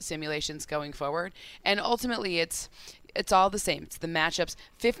Chiefs simulations going forward. And ultimately, it's all the same. It's the matchups.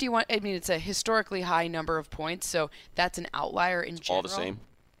 51. I mean, it's a historically high number of points, so that's an outlier in general. All the same.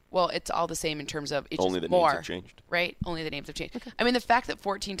 Well, it's all the same in terms of it's only just the more, names have changed. Right? Only the names have changed. Okay. I mean, the fact that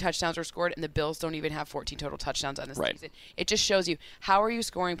 14 touchdowns were scored and the Bills don't even have 14 total touchdowns on this season, it just shows you how are you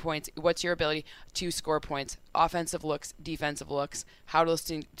scoring points, what's your ability to score points, offensive looks, defensive looks, how those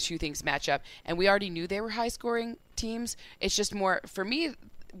two things match up. And we already knew they were high-scoring teams. It's just more, for me,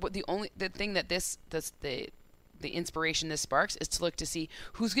 the thing that the inspiration this sparks is to look to see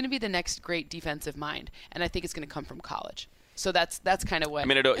who's going to be the next great defensive mind. And I think it's going to come from college. So that's kind of what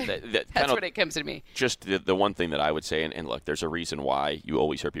that's what it comes to me. Just the one thing that I would say, and look, there's a reason why you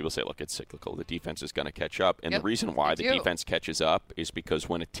always hear people say, look, it's cyclical. The defense is going to catch up. And the reason why the defense catches up is because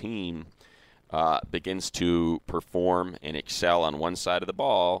when a team begins to perform and excel on one side of the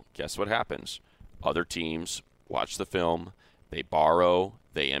ball, guess what happens? Other teams watch the film, they borrow,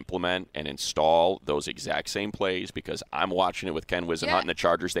 they implement and install those exact same plays, because I'm watching it with Ken Wisenhunt and the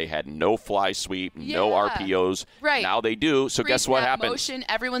Chargers. They had no fly sweep, no RPOs. Right. Now they do. So guess what happens? Motion,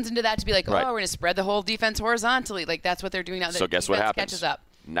 everyone's into that to be like, we're going to spread the whole defense horizontally. Like, that's what they're doing now. So guess what happens? Catches up.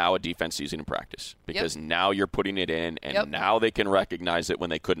 Now a defense sees it in practice, because now you're putting it in, and now they can recognize it when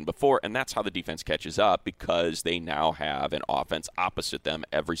they couldn't before, and that's how the defense catches up, because they now have an offense opposite them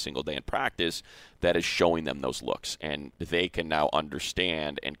every single day in practice that is showing them those looks, and they can now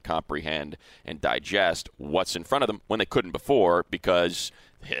understand and comprehend and digest what's in front of them when they couldn't before, because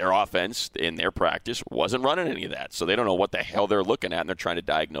their offense in their practice wasn't running any of that. So they don't know what the hell they're looking at, and they're trying to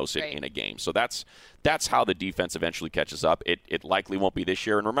diagnose it in a game. So that's how the defense eventually catches up. It likely won't be this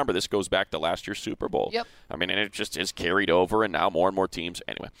year. And remember, this goes back to last year's Super Bowl. Yep. I mean, and it just is carried over, and now more and more teams.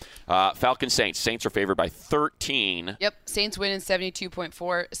 Anyway, Falcons Saints. Saints are favored by 13. Yep. Saints win in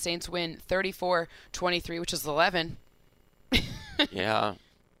 72.4. Saints win 34-23, which is 11. Yeah.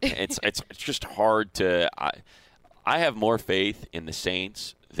 It's just hard to I have more faith in the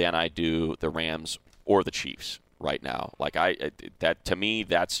Saints than I do the Rams or the Chiefs right now. Like that to me,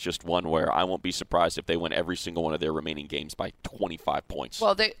 that's just one where I won't be surprised if they win every single one of their remaining games by 25 points.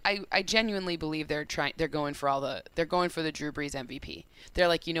 Well, I genuinely believe they're going for the Drew Brees MVP. They're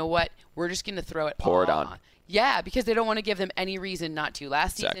like, you know what? We're just going to throw it Pour all it on. Yeah, because they don't want to give them any reason not to.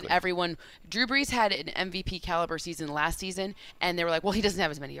 Last season, Exactly. Drew Brees had an MVP caliber season last season, and they were like, well, he doesn't have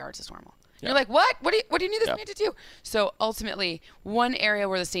as many yards as normal. Yeah. You're like, what? What do you need this man to do? So ultimately, one area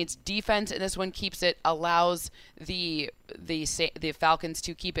where the Saints' defense, and this one keeps it, allows the Falcons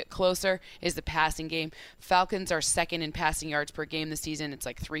to keep it closer, is the passing game. Falcons are second in passing yards per game this season. It's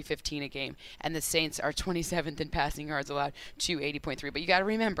like 315 a game. And the Saints are 27th in passing yards allowed, 280.3. But you got to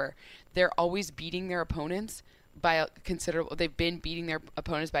remember, they're always beating their opponents by a considerable. They've been beating their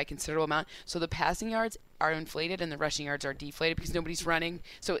opponents by a considerable amount. So the passing yards are inflated and the rushing yards are deflated because nobody's running.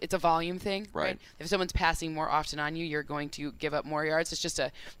 So it's a volume thing, right? If someone's passing more often on you, you're going to give up more yards. It's just a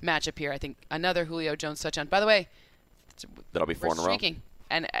matchup here. I think another Julio Jones touchdown. By the way, that'll be 4 in a row.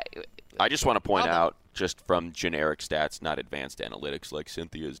 And I just want to point out, just from generic stats, not advanced analytics like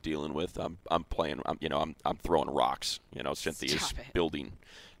Cynthia's dealing with. I'm throwing rocks. Cynthia's building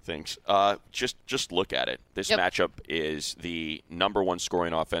things. Just look at it. This matchup is the number 1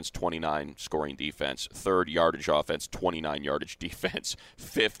 scoring offense, 29 scoring defense, 3rd yardage offense, 29 yardage defense,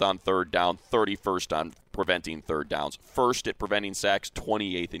 5th on third down, 31st on preventing third downs, 1st at preventing sacks,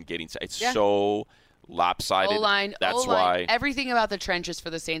 28th in getting sacks. It's so lopsided. O-line, that's why everything about the trenches for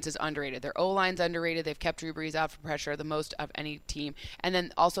the Saints is underrated. Their O-line's underrated. They've kept Drew Brees out for pressure the most of any team, and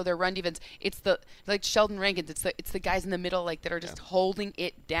then also their run defense. It's like Sheldon Rankins. It's the guys in the middle that are just holding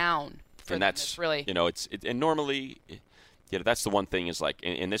it down. And that's really and normally. That's the one thing is like,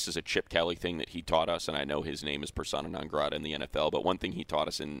 and this is a Chip Kelly thing that he taught us, and I know his name is persona non grata in the NFL, but one thing he taught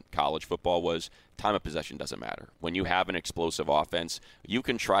us in college football was time of possession doesn't matter. When you have an explosive offense, you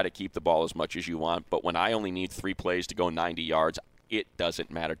can try to keep the ball as much as you want, but when I only need 3 plays to go 90 yards, it doesn't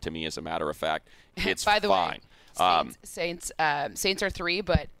matter to me, as a matter of fact. It's By the fine. Way, Saints are 3,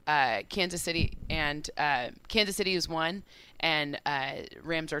 but Kansas City is 1, and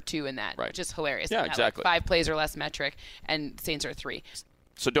Rams are 2 in that, which is hilarious. Yeah, exactly. 5 plays or less metric, and Saints are 3.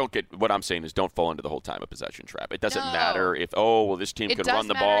 So what I'm saying is don't fall into the whole time of possession trap. It doesn't matter if this team can run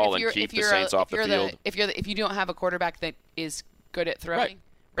the ball and keep the Saints off the field. If you don't have a quarterback that is good at throwing,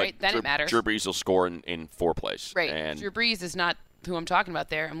 right, then it matters. Drew Brees will score in 4 plays. Right. And Drew Brees is not who I'm talking about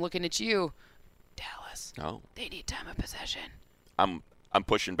there. I'm looking at you, Dallas. No. They need time of possession. I'm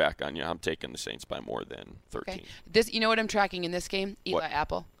pushing back on you. I'm taking the Saints by more than 13. Okay. You know what I'm tracking in this game? Eli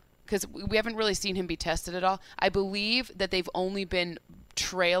Apple. Because we haven't really seen him be tested at all. I believe that they've only been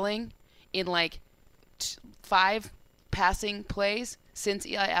trailing in 5 passing plays since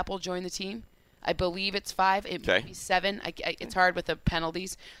Eli Apple joined the team. I believe it's 5. It may be 7. It's hard with the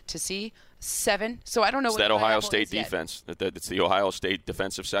penalties to see. 7. So I don't know it's what that Ohio Apple State defense. It's the Ohio State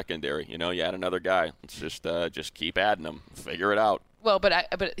defensive secondary. You add another guy. It's just keep adding them. Figure it out. Well, but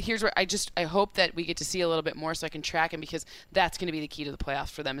here's where I hope that we get to see a little bit more so I can track him, because that's going to be the key to the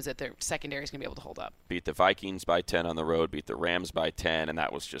playoffs for them, is that their secondary is going to be able to hold up. Beat the Vikings by 10 on the road, beat the Rams by 10, and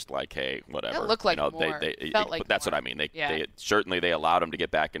that was just like, hey, whatever. It looked like more. That's what I mean. They certainly they allowed them to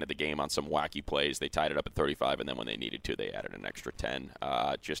get back into the game on some wacky plays. They tied it up at 35, and then when they needed to, they added an extra 10.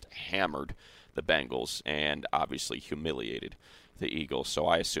 Just hammered the Bengals and obviously humiliated the Eagles. So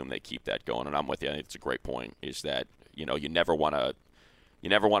I assume they keep that going, and I'm with you. I think it's a great point, is that you never want to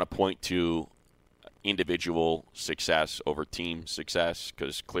point to individual success over team success,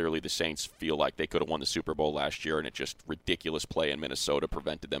 because clearly the Saints feel like they could have won the Super Bowl last year, and it just ridiculous play in Minnesota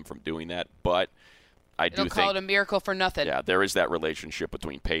prevented them from doing that. But I do think, call it a miracle for nothing. Yeah, there is that relationship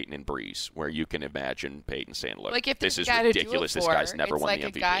between Peyton and Brees where you can imagine Peyton saying, look, if this is ridiculous. This guy's never won the MVP.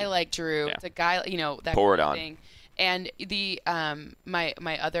 It's like a guy like Drew. Yeah. It's a guy, that Pour kind it of on. thing. And the my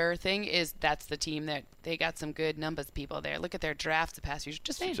other thing is that's the team that they got some good numbers people there. Look at their drafts the past year.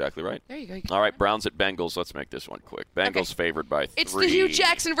 Just saying. Exactly right. There you go. All right, Browns at Bengals. Let's make this one quick. Bengals favored by 3. It's the Hugh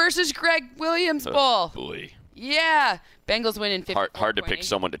Jackson versus Greg Williams Bowl. Boy. Yeah. Bengals win in 50. Hard to pick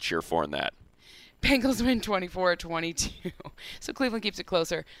someone to cheer for in that. Bengals win 24-22. So Cleveland keeps it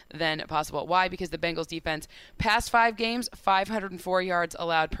closer than possible. Why? Because the Bengals defense, past 5 games, 504 yards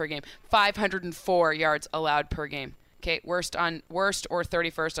allowed per game. 504 yards allowed per game. Okay, worst or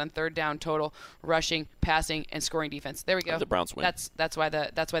 31st on third down total, rushing, passing, and scoring defense. There we go. The Browns win. That's why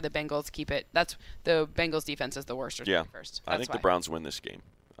the Bengals keep it. That's the Bengals defense is the worst or 31st. I think the Browns win this game.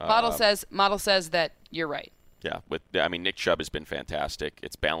 Model says that you're right. Yeah, Nick Chubb has been fantastic.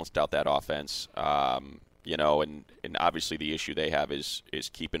 It's balanced out that offense. You know, and obviously the issue they have is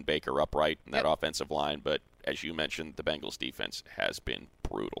keeping Baker upright in that offensive line. But as you mentioned, the Bengals defense has been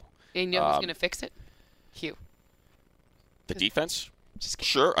brutal. And you know who's going to fix it? Hugh. The defense?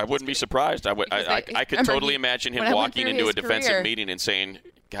 Sure, I wouldn't be surprised. I could totally imagine him walking into a defensive meeting and saying,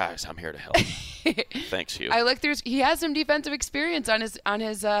 "Guys, I'm here to help." Thanks, Hugh. I look through. He has some defensive experience on his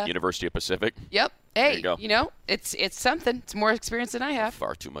University of Pacific. Yep. There Hey, you go. you know, it's something. It's more experience than I have.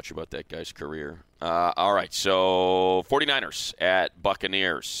 Far too much about that guy's career. All right, so 49ers at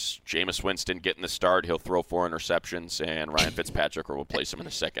Buccaneers. Jameis Winston getting the start. He'll throw 4 interceptions, and Ryan Fitzpatrick will replace him in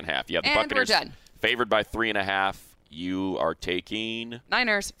the second half. You have the And Buccaneers we're done. favored by 3.5. You are taking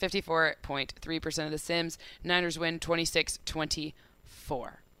Niners, 54.3% of the Sims. Niners win 26-24.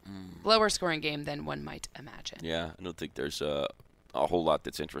 Lower scoring game than one might imagine. Yeah, I don't think there's a whole lot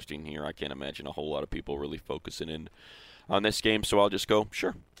that's interesting here. I can't imagine a whole lot of people really focusing in on this game, so I'll just go,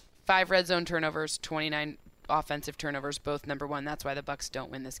 sure. 5 red zone turnovers, 29 offensive turnovers, both number 1. That's why the Bucks don't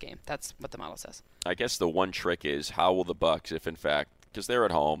win this game. That's what the model says. I guess the one trick is how will the Bucks, if in fact, because they're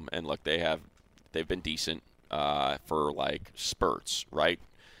at home and look, they've been decent for like spurts, right?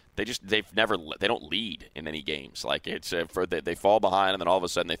 They don't lead in any games. Like it's they fall behind and then all of a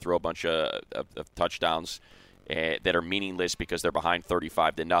sudden they throw a bunch of touchdowns that are meaningless because they're behind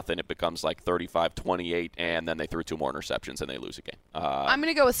 35-0. It becomes like 35-28, and then they threw 2 more interceptions and they lose a game. I'm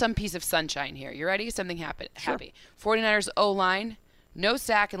going to go with some piece of sunshine here. You ready? Something happy. Sure. 49ers O-line, no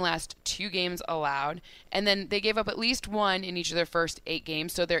sack in last 2 games allowed, and then they gave up at least 1 in each of their first 8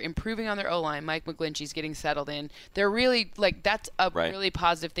 games, so they're improving on their O-line. Mike McGlinchey's getting settled in. They're really, that's a really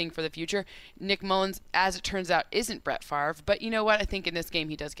positive thing for the future. Nick Mullins, as it turns out, isn't Brett Favre, but you know what? I think in this game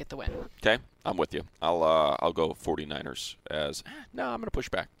he does get the win. Okay, I'm with you. I'll go 49ers as no, I'm going to push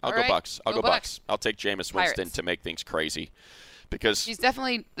back. I'll go Bucks. I'll go Bucks. I'll take Jameis Winston Pirates. to make things crazy. Because he's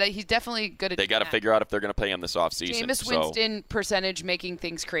definitely good at they got to figure out if they're going to play him this offseason. Jameis Winston percentage making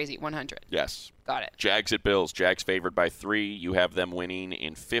things crazy, 100. Yes. Got it. Jags at Bills. Jags favored by 3. You have them winning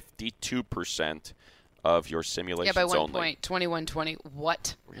in 52% of your simulations only. Yeah, by 1 only. point, 21-20.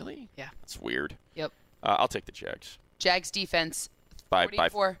 What? Really? Yeah. That's weird. Yep. I'll take the Jags. Jags defense, By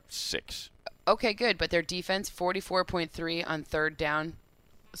 6. Okay, good, but their defense, 44.3 on third down.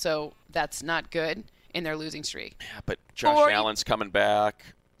 So that's not good in their losing streak. Yeah, but Josh Allen's coming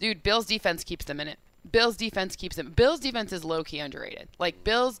back. Dude, Bills' defense keeps them in it. Bills' defense keeps them. Bills' defense is low-key underrated. Like,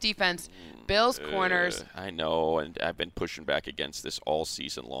 Bills' defense, Bills' corners. I know, and I've been pushing back against this all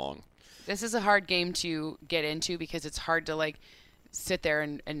season long. This is a hard game to get into because it's hard to, sit there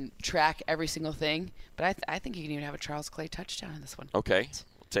and track every single thing. But I think you can even have a Charles Clay touchdown in this one. Okay,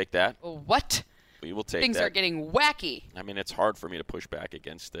 we'll take that. What? We will take Things that. are getting wacky. I mean, it's hard for me to push back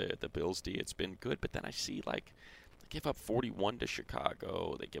against the Bills D. It's been good, but then I see they give up 41 to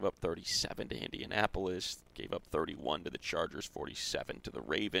Chicago. They give up 37 to Indianapolis. Gave up 31 to the Chargers. 47 to the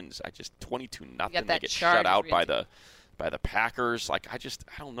Ravens. 22-0. They get shut out by the Packers. I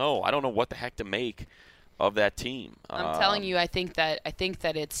don't know. I don't know what the heck to make of that team. I'm telling you, I think that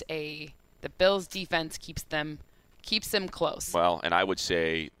it's the Bills defense keeps them close. Well, and I would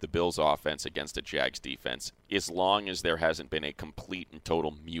say the Bills' offense against the Jags' defense, as long as there hasn't been a complete and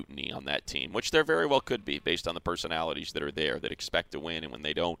total mutiny on that team, which there very well could be based on the personalities that are there that expect to win, and when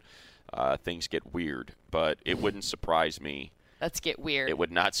they don't, things get weird. But it wouldn't surprise me. Let's get weird. It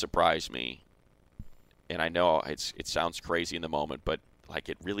would not surprise me, and I know it sounds crazy in the moment, but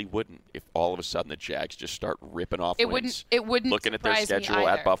it really wouldn't if all of a sudden the Jags just start ripping off wins. It wouldn't. Looking at their schedule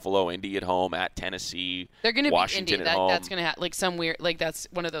at Buffalo, Indy at home, at Tennessee, they're going to beat Indy. at home. That's going to happen. Some weird. That's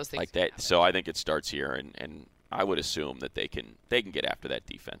one of those things. Like that. So I think it starts here, and I would assume that they can get after that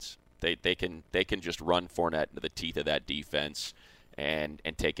defense. They can just run Fournette into the teeth of that defense and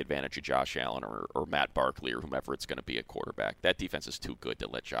take advantage of Josh Allen or Matt Barkley or whomever it's going to be at quarterback. That defense is too good to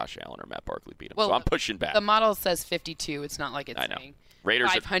let Josh Allen or Matt Barkley beat him. Well, so I'm pushing back. The model says 52. It's not like it's saying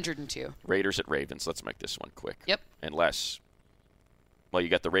Raiders 502. Raiders at Ravens. Let's make this one quick. Yep. Unless, you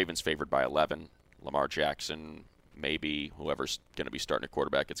got the Ravens favored by 11. Lamar Jackson, maybe whoever's going to be starting at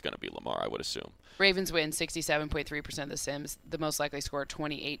quarterback, it's going to be Lamar, I would assume. Ravens win 67.3% of the Sims. The most likely score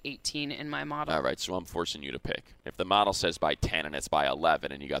 28-18 in my model. All right, so I'm forcing you to pick. If the model says by 10 and it's by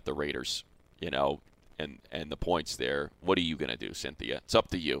 11 and you got the Raiders, and the points there. What are you going to do, Cynthia? It's up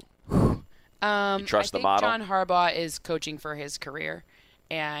to you. You trust I the model? John Harbaugh is coaching for his career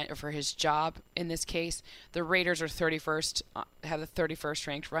and for his job in this case. The Raiders are 31st, have the 31st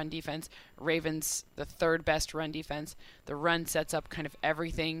ranked run defense. Ravens, the third best run defense. The run sets up kind of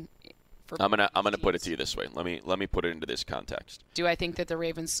everything. I'm gonna put it to you this way. Let me put it into this context. Do I think that the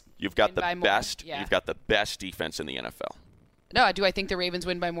Ravens You've got the win by best. more? Yeah. You've got the best defense in the NFL. No, do I think the Ravens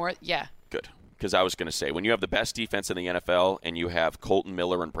win by more? Yeah. Good. Because I was going to say, when you have the best defense in the NFL and you have Colton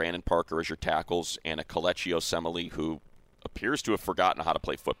Miller and Brandon Parker as your tackles and a Kelechi Osemele who appears to have forgotten how to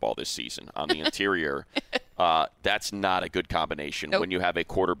play football this season on the interior, that's not a good combination when you have a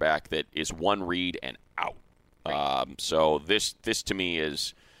quarterback that is one read and out. Right. So this to me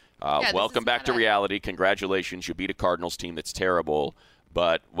is welcome is back to reality. Congratulations. You beat a Cardinals team that's terrible,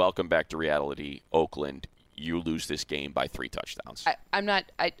 but welcome back to reality. Oakland, you lose this game by 3 touchdowns.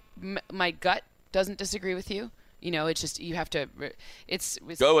 My gut doesn't disagree with you. It's just you have to. It's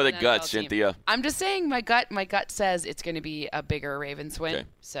go with the an gut, NFL team. Cynthia. I'm just saying my gut says it's going to be a bigger Ravens win. Okay.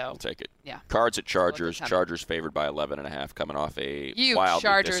 So I'll take it. Yeah. Cards at Chargers. Chargers favored by 11.5, coming off a wildly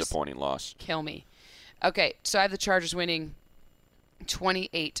Chargers disappointing loss. Kill me. Okay, so I have the Chargers winning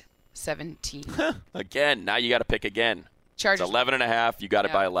 28-17. Again, now you got to pick again. Chargers it's 11.5. You got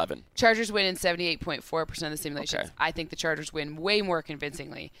it by 11. Chargers win in 78.4% of the simulations. Okay. I think the Chargers win way more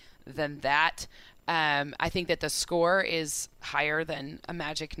convincingly than that. I think that the score is higher than a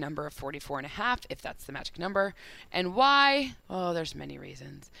magic number of 44.5, if that's the magic number. And why? Oh, there's many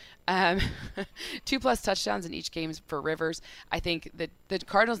reasons. 2+ touchdowns in each game for Rivers. I think that the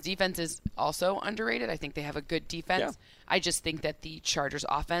Cardinals' defense is also underrated. I think they have a good defense. Yeah. I just think that the Chargers'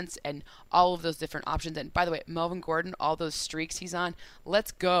 offense and all of those different options, and by the way, Melvin Gordon, all those streaks he's on,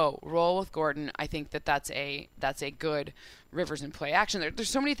 let's go. Roll with Gordon. I think that that's a good Rivers in play action. There's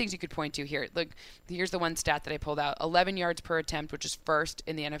so many things you could point to here. Look, here's the one stat that I pulled out. 11 yards per attempt, which is first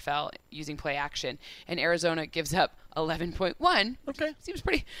in the NFL using play action. And Arizona gives up 11.1. Okay. Seems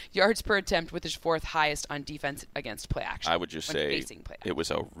pretty. Yards per attempt, which is 4th highest on defense against play action. I would just say it was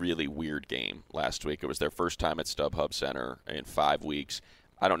a really weird game last week. It was their first time at StubHub Center in 5 weeks.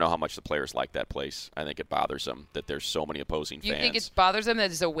 I don't know how much the players like that place. I think it bothers them that there's so many opposing fans. You think it bothers them that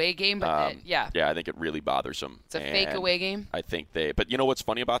it's a away game? But yeah, I think it really bothers them. It's a fake away game? I think but you know what's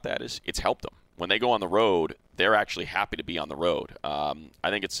funny about that is it's helped them. When they go on the road, they're actually happy to be on the road. I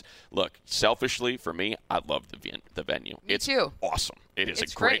think selfishly, for me, I love the venue. It's too. Awesome. It's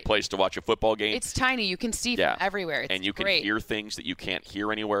a great great place to watch a football game. It's tiny. You can see from everywhere. It's and you great. can hear things that you can't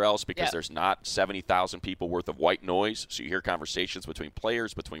hear anywhere else because there's not 70,000 people worth of white noise. So you hear conversations between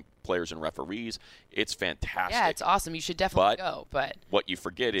players and referees. It's fantastic. Yeah, it's awesome. You should definitely go. But what you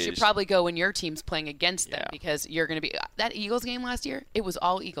forget is you should probably go when your team's playing against them because you're going to be that Eagles game last year. It was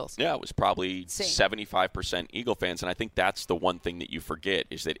all Eagles. Yeah, it was probably 75% Eagle fans, and I think that's the one thing that you forget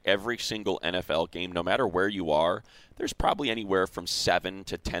is that every single NFL game, no matter where you are, there's probably anywhere from 7,000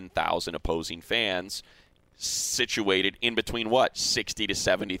 to 10,000 opposing fans situated in between 60 to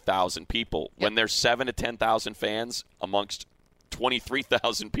 70,000 people. When there's 7,000 to 10,000 fans amongst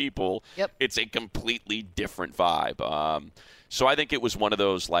 23,000 people, it's a completely different vibe. So I think it was one of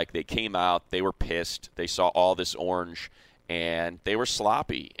those, they came out, they were pissed, they saw all this orange, and they were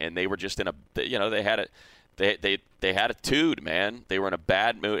sloppy, and they were just in they had it. They had a tude, man. They were in a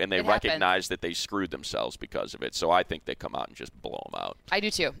bad mood, and they recognized that they screwed themselves because of it. So I think they come out and just blow them out. I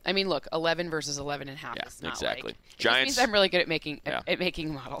do too. I mean, look, 11 versus 11.5. Yeah, is not exactly. It Giants. just means I'm really good at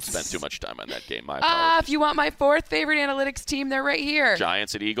making models. Spent too much time on that game. My apologies. If you want my 4th favorite analytics team, they're right here.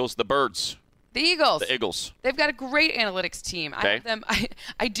 Giants at Eagles, the Birds. The Eagles. The Eagles. They've got a great analytics team. Okay. I have them.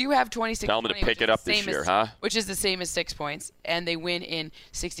 I do have 26. Tell them to pick it up this year, huh? Which is the same as 6 points, and they win in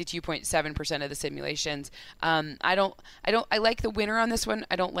 62.7% of the simulations. I like the winner on this one.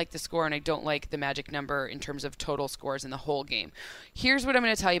 I don't like the score, and I don't like the magic number in terms of total scores in the whole game. Here's what I'm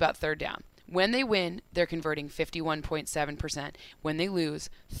going to tell you about third down. When they win, they're converting 51.7%. When they lose,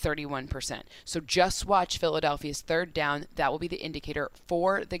 31%. So just watch Philadelphia's third down. That will be the indicator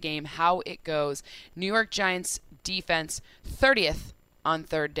for the game, how it goes. New York Giants defense, 30th on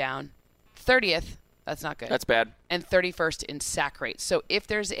third down. 30th. That's not good. That's bad. And 31st in sack rate. So if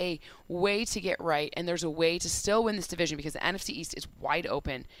there's a way to get right and there's a way to still win this division because the NFC East is wide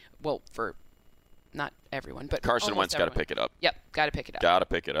open, well, for not everyone, but Carson Wentz got to pick it up. Yep, got to pick it up. Got to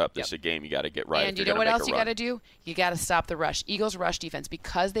pick it up. This is a game you got to get right. And you know what else you got to do? You got to stop the rush. Eagles rush defense,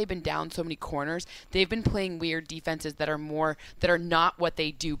 because they've been down so many corners, they've been playing weird defenses that are not what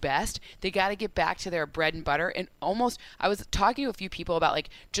they do best. They got to get back to their bread and butter. And almost, I was talking to a few people about like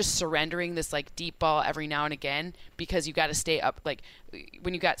just surrendering this like deep ball every now and again, because you got to stay up. Like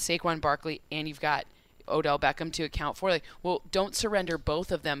when you got Saquon Barkley and you've got Odell Beckham to account for, like, well, don't surrender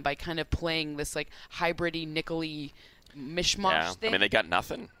both of them by kind of playing this like hybrid-y, nickel-y mishmash thing. I mean, they got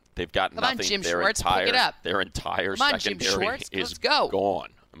nothing. They've got Come nothing. on, Jim Schwartz, pick it up. Their entire Come on, Jim secondary Schwartz, is let's go. gone.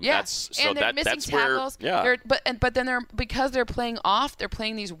 Yeah, and they're missing tackles. But then because they're playing off, they're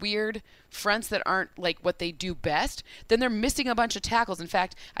playing these weird fronts that aren't like what they do best. Then they're missing a bunch of tackles. In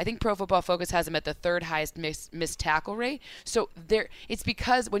fact, I think Pro Football Focus has them at the third highest missed tackle rate. So it's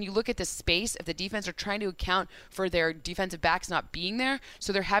because when you look at the space, if the defense are trying to account for their defensive backs not being there,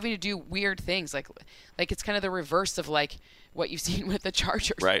 so they're having to do weird things. Like it's kind of the reverse of like what you've seen with the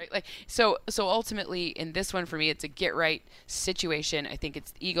Chargers, right? Like so ultimately in this one for me, it's a get right situation. I think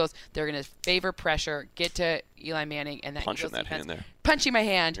it's the Eagles. They're going to favor pressure, get to Eli Manning, and that punching Eagles that hand there. Punching my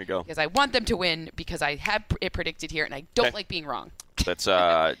hand there you go. Because I want them to win because I have it predicted here, and I don't like being wrong. That's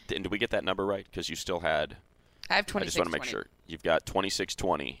and did we get that number right? Because you still had. I have 26-20. I just want to make sure you've got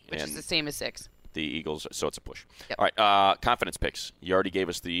 26-20, which is the same as 6. The Eagles, so it's a push. Yep. All right, confidence picks. You already gave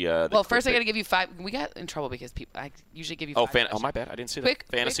us the well, first I got to give you 5. We got in trouble because I usually give you 5. Oh, my bad. I didn't see that.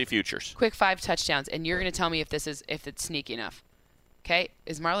 Fantasy futures. Quick 5 touchdowns, and you're going to tell me if it's sneaky enough. Okay,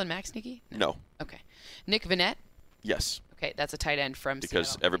 is Marlon Mack sneaky? No. Okay, Nick Vannett. Yes. Okay, that's a tight end from because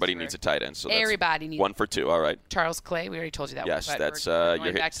Seattle. Everybody needs a tight end. So everybody needs 1 for 2. All right. Charles Clay, we already told you that. Yes, one, that's you're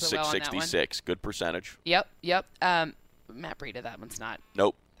hitting 666. Good percentage. Yep. Matt Breida, that one's not.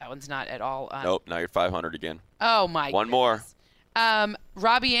 Nope. That one's not at all. Nope. Now you're 500 again. Oh my. One more.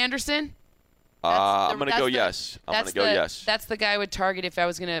 Robbie Anderson. I'm gonna go yes. Yes. That's the guy I would target if I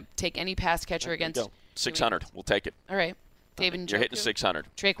was gonna take any pass catcher against. 600. We'll take it. All right. David Njoku. You're hitting 600.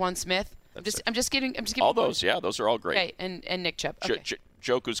 Traquan Smith. I'm just giving. All those, yeah, those are all great. Okay, and Nick Chubb. Okay.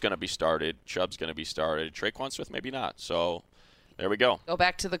 Joku's going to be started. Chubb's going to be started. Traquan Smith maybe not. So there we go. Go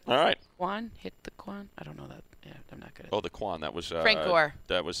back to the all right. Quan. Hit the Quan. I don't know that. Yeah, I'm not good at the Quan. That was Frank Gore.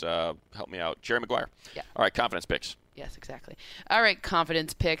 That was help me out. Jerry Maguire. Yeah. All right, confidence picks. Yes, exactly. All right,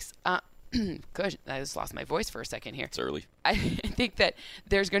 confidence picks. Good. I just lost my voice for a second here. It's early. I think that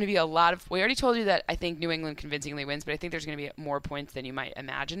there's going to be a lot of. We already told you that I think New England convincingly wins, but I think there's going to be more points than you might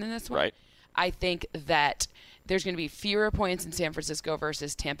imagine in this one. Right. I think that there's going to be fewer points in San Francisco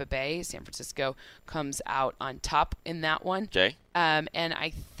versus Tampa Bay. San Francisco comes out on top in that one. Okay. And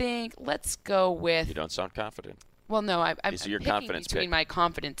I think let's go with. You don't sound confident. Well, no, I'm your picking confidence between pick. My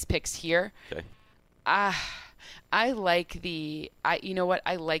confidence picks here. Okay. I like you know what?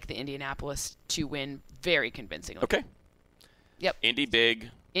 I like the Indianapolis to win very convincingly. Okay. Yep. Indy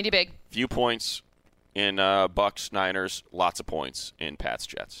big. Few points in Bucks, Niners. Lots of points in Pats,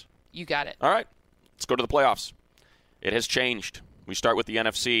 Jets. You got it. All right. Let's go to the playoffs. It has changed. We start with the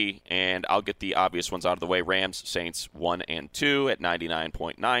NFC, and I'll get the obvious ones out of the way. Rams, Saints 1 and 2 at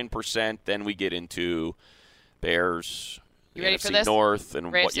 99.9%. Then we get into Bears, you ready NFC for this? North,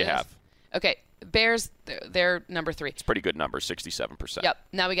 and what you have. Okay. Bears, they're number 3. It's a pretty good number, 67%. Yep.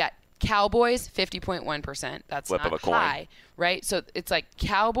 Now we got Cowboys, 50.1%. That's flip not of a coin. High, right? So it's like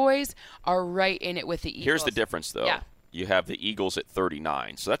Cowboys are right in it with the Eagles. Here's the difference, though. Yeah. You have the Eagles at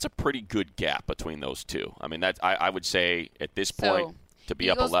 39, so that's a pretty good gap between those two. I mean, I would say at this point to be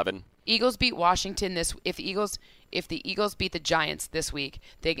Eagles, up 11. Eagles beat Washington if the Eagles beat the Giants this week,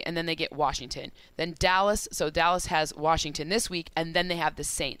 and then they get Washington. Then Dallas has Washington this week, and then they have the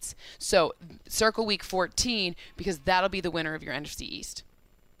Saints. So circle week 14 because that'll be the winner of your NFC East.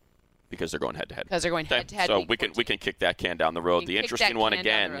 Because they're going head-to-head. Because they're going head-to-head. So we can kick that can down the road. The interesting one,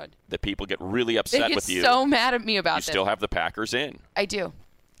 again, that people get really upset with you. They get so mad at me about this. You still have the Packers in. I do.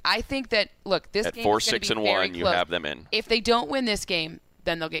 I think that, look, this at game 4, is going 6, to be and very 1, close. you have them in. If they don't win this game,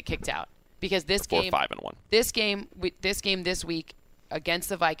 then they'll get kicked out. Because this game, 4, 5, and 1. This game this week against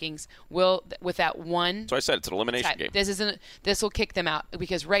the Vikings will, with that one. So I said it's an elimination game. This will kick them out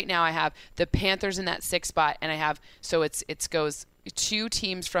because right now I have the Panthers in that 6th spot, and I have it goes 2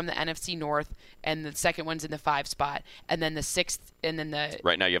 teams from the NFC North, and the second one's in the 5 spot, and then the 6th, and then the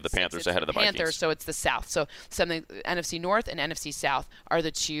right now you have the Panthers ahead of the Vikings. Panthers, so it's the South. So NFC North and NFC South are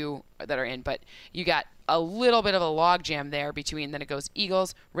the 2 that are in, but you got a little bit of a logjam there between. Then it goes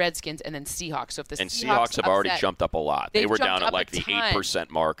Eagles, Redskins, and then Seahawks. So if the Seahawks have already jumped up a lot. They were down at like the 8%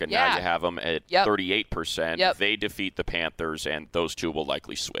 mark, and now you have them at 38%. Yep. They defeat the Panthers, and those 2 will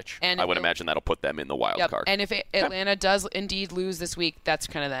likely switch. And I would imagine that'll put them in the wild card. And if Atlanta does indeed lose lose this week, that's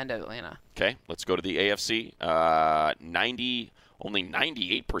kind of the end of Atlanta. Okay, let's go to the AFC. Only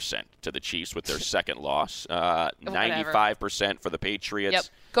 98% to the Chiefs with their second loss. 95% for the Patriots. Yep.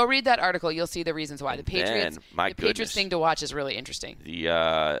 Go read that article. You'll see the reasons why. The Patriots. Then, Patriots thing to watch is really interesting. The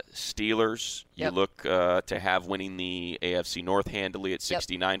Steelers, you look to have winning the AFC North handily at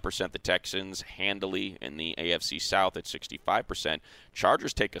 69%. The Texans handily in the AFC South at 65%.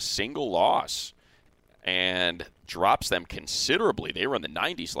 Chargers take a single loss and drops them considerably. They were in the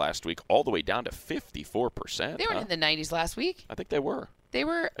 90s last week, all the way down to 54%. They were in the 90s last week. I think they were. They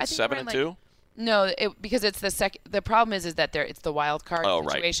were at 7-2. No, because it's the second. The problem is that it's the wild card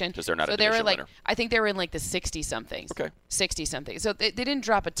situation. Because they're not so a division winner. I think they were in like the 60-somethings. Okay. 60-something. So they didn't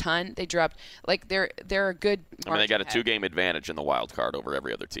drop a ton. They dropped they're a good. They got a 2-game advantage in the wild card over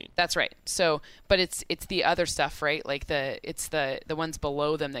every other team. That's right. So, but it's the other stuff, right? Like it's the ones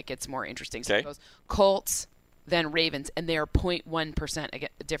below them that gets more interesting. So it goes Colts, then Ravens, and they are 0.1%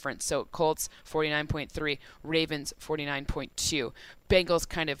 difference. So Colts 49.3, Ravens 49.2. Bengals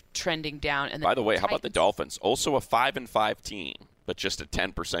kind of trending down. And by the way, how about the Dolphins? Also a 5-5 team, but just a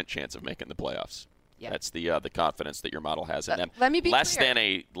 10% chance of making the playoffs. Yeah. That's the confidence that your model has in them. Let me be less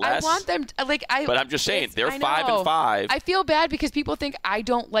clear. I want them but I'm just saying they're 5-5. I feel bad because people think I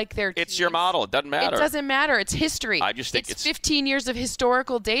don't like their team. It's your model. It doesn't matter. It doesn't matter. It's history. I just think it's 15 years of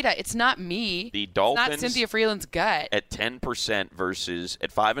historical data. It's not me. The Dolphins, it's not Cynthia Freeland's gut. At 10% versus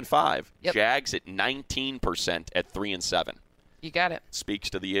at 5-5. Yep. Jags at 19% at 3-7. You got it. Speaks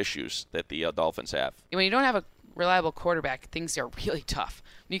to the issues that the Dolphins have. When you don't have a reliable quarterback, things are really tough.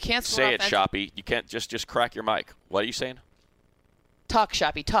 You can't score say it, Shoppy. You can't just crack your mic. What are you saying? Talk,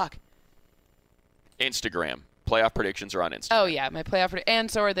 Shoppy, talk. Instagram. Playoff predictions are on Instagram. Oh, yeah, my playoff and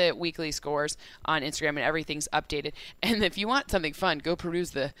so are the weekly scores on Instagram, and everything's updated. And if you want something fun, go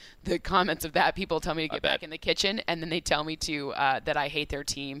peruse the comments of that. People tell me to get back in the kitchen, and then they tell me to that I hate their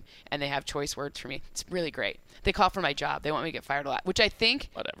team, and they have choice words for me. It's really great. They call for my job. They want me to get fired a lot, which I think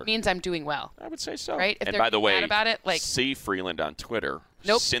means I'm doing well. I would say so. Right? If and they're by the way, mad about it, C. Freeland on Twitter.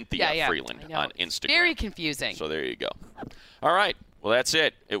 Nope. Cynthia Freeland on Instagram. Very confusing. So there you go. All right. Well, that's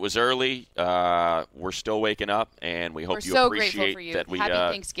it. It was early. We're still waking up, and we hope you appreciate for you. that we.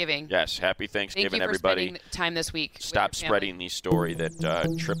 Happy Thanksgiving. Yes, happy Thanksgiving, Thank you for everybody. spending time this week. Stop spreading the story that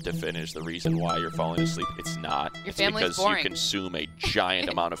tryptophan is the reason why you're falling asleep. It's not. Your family's because boring. You consume a giant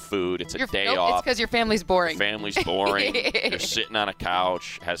amount of food. It's a day off. off. It's because your family's boring. Your family's boring. You're sitting on a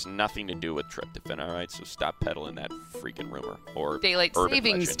couch. Has nothing to do with tryptophan. All right, so stop peddling that freaking rumor or daylight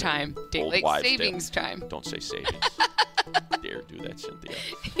savings time. Daylight savings time. Don't say savings. Dare do that, Cynthia.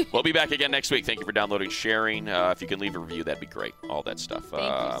 We'll be back again next week. Thank you for downloading, sharing. If you can leave a review, that'd be great. All that stuff.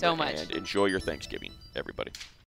 Thank you so much. And enjoy your Thanksgiving, everybody.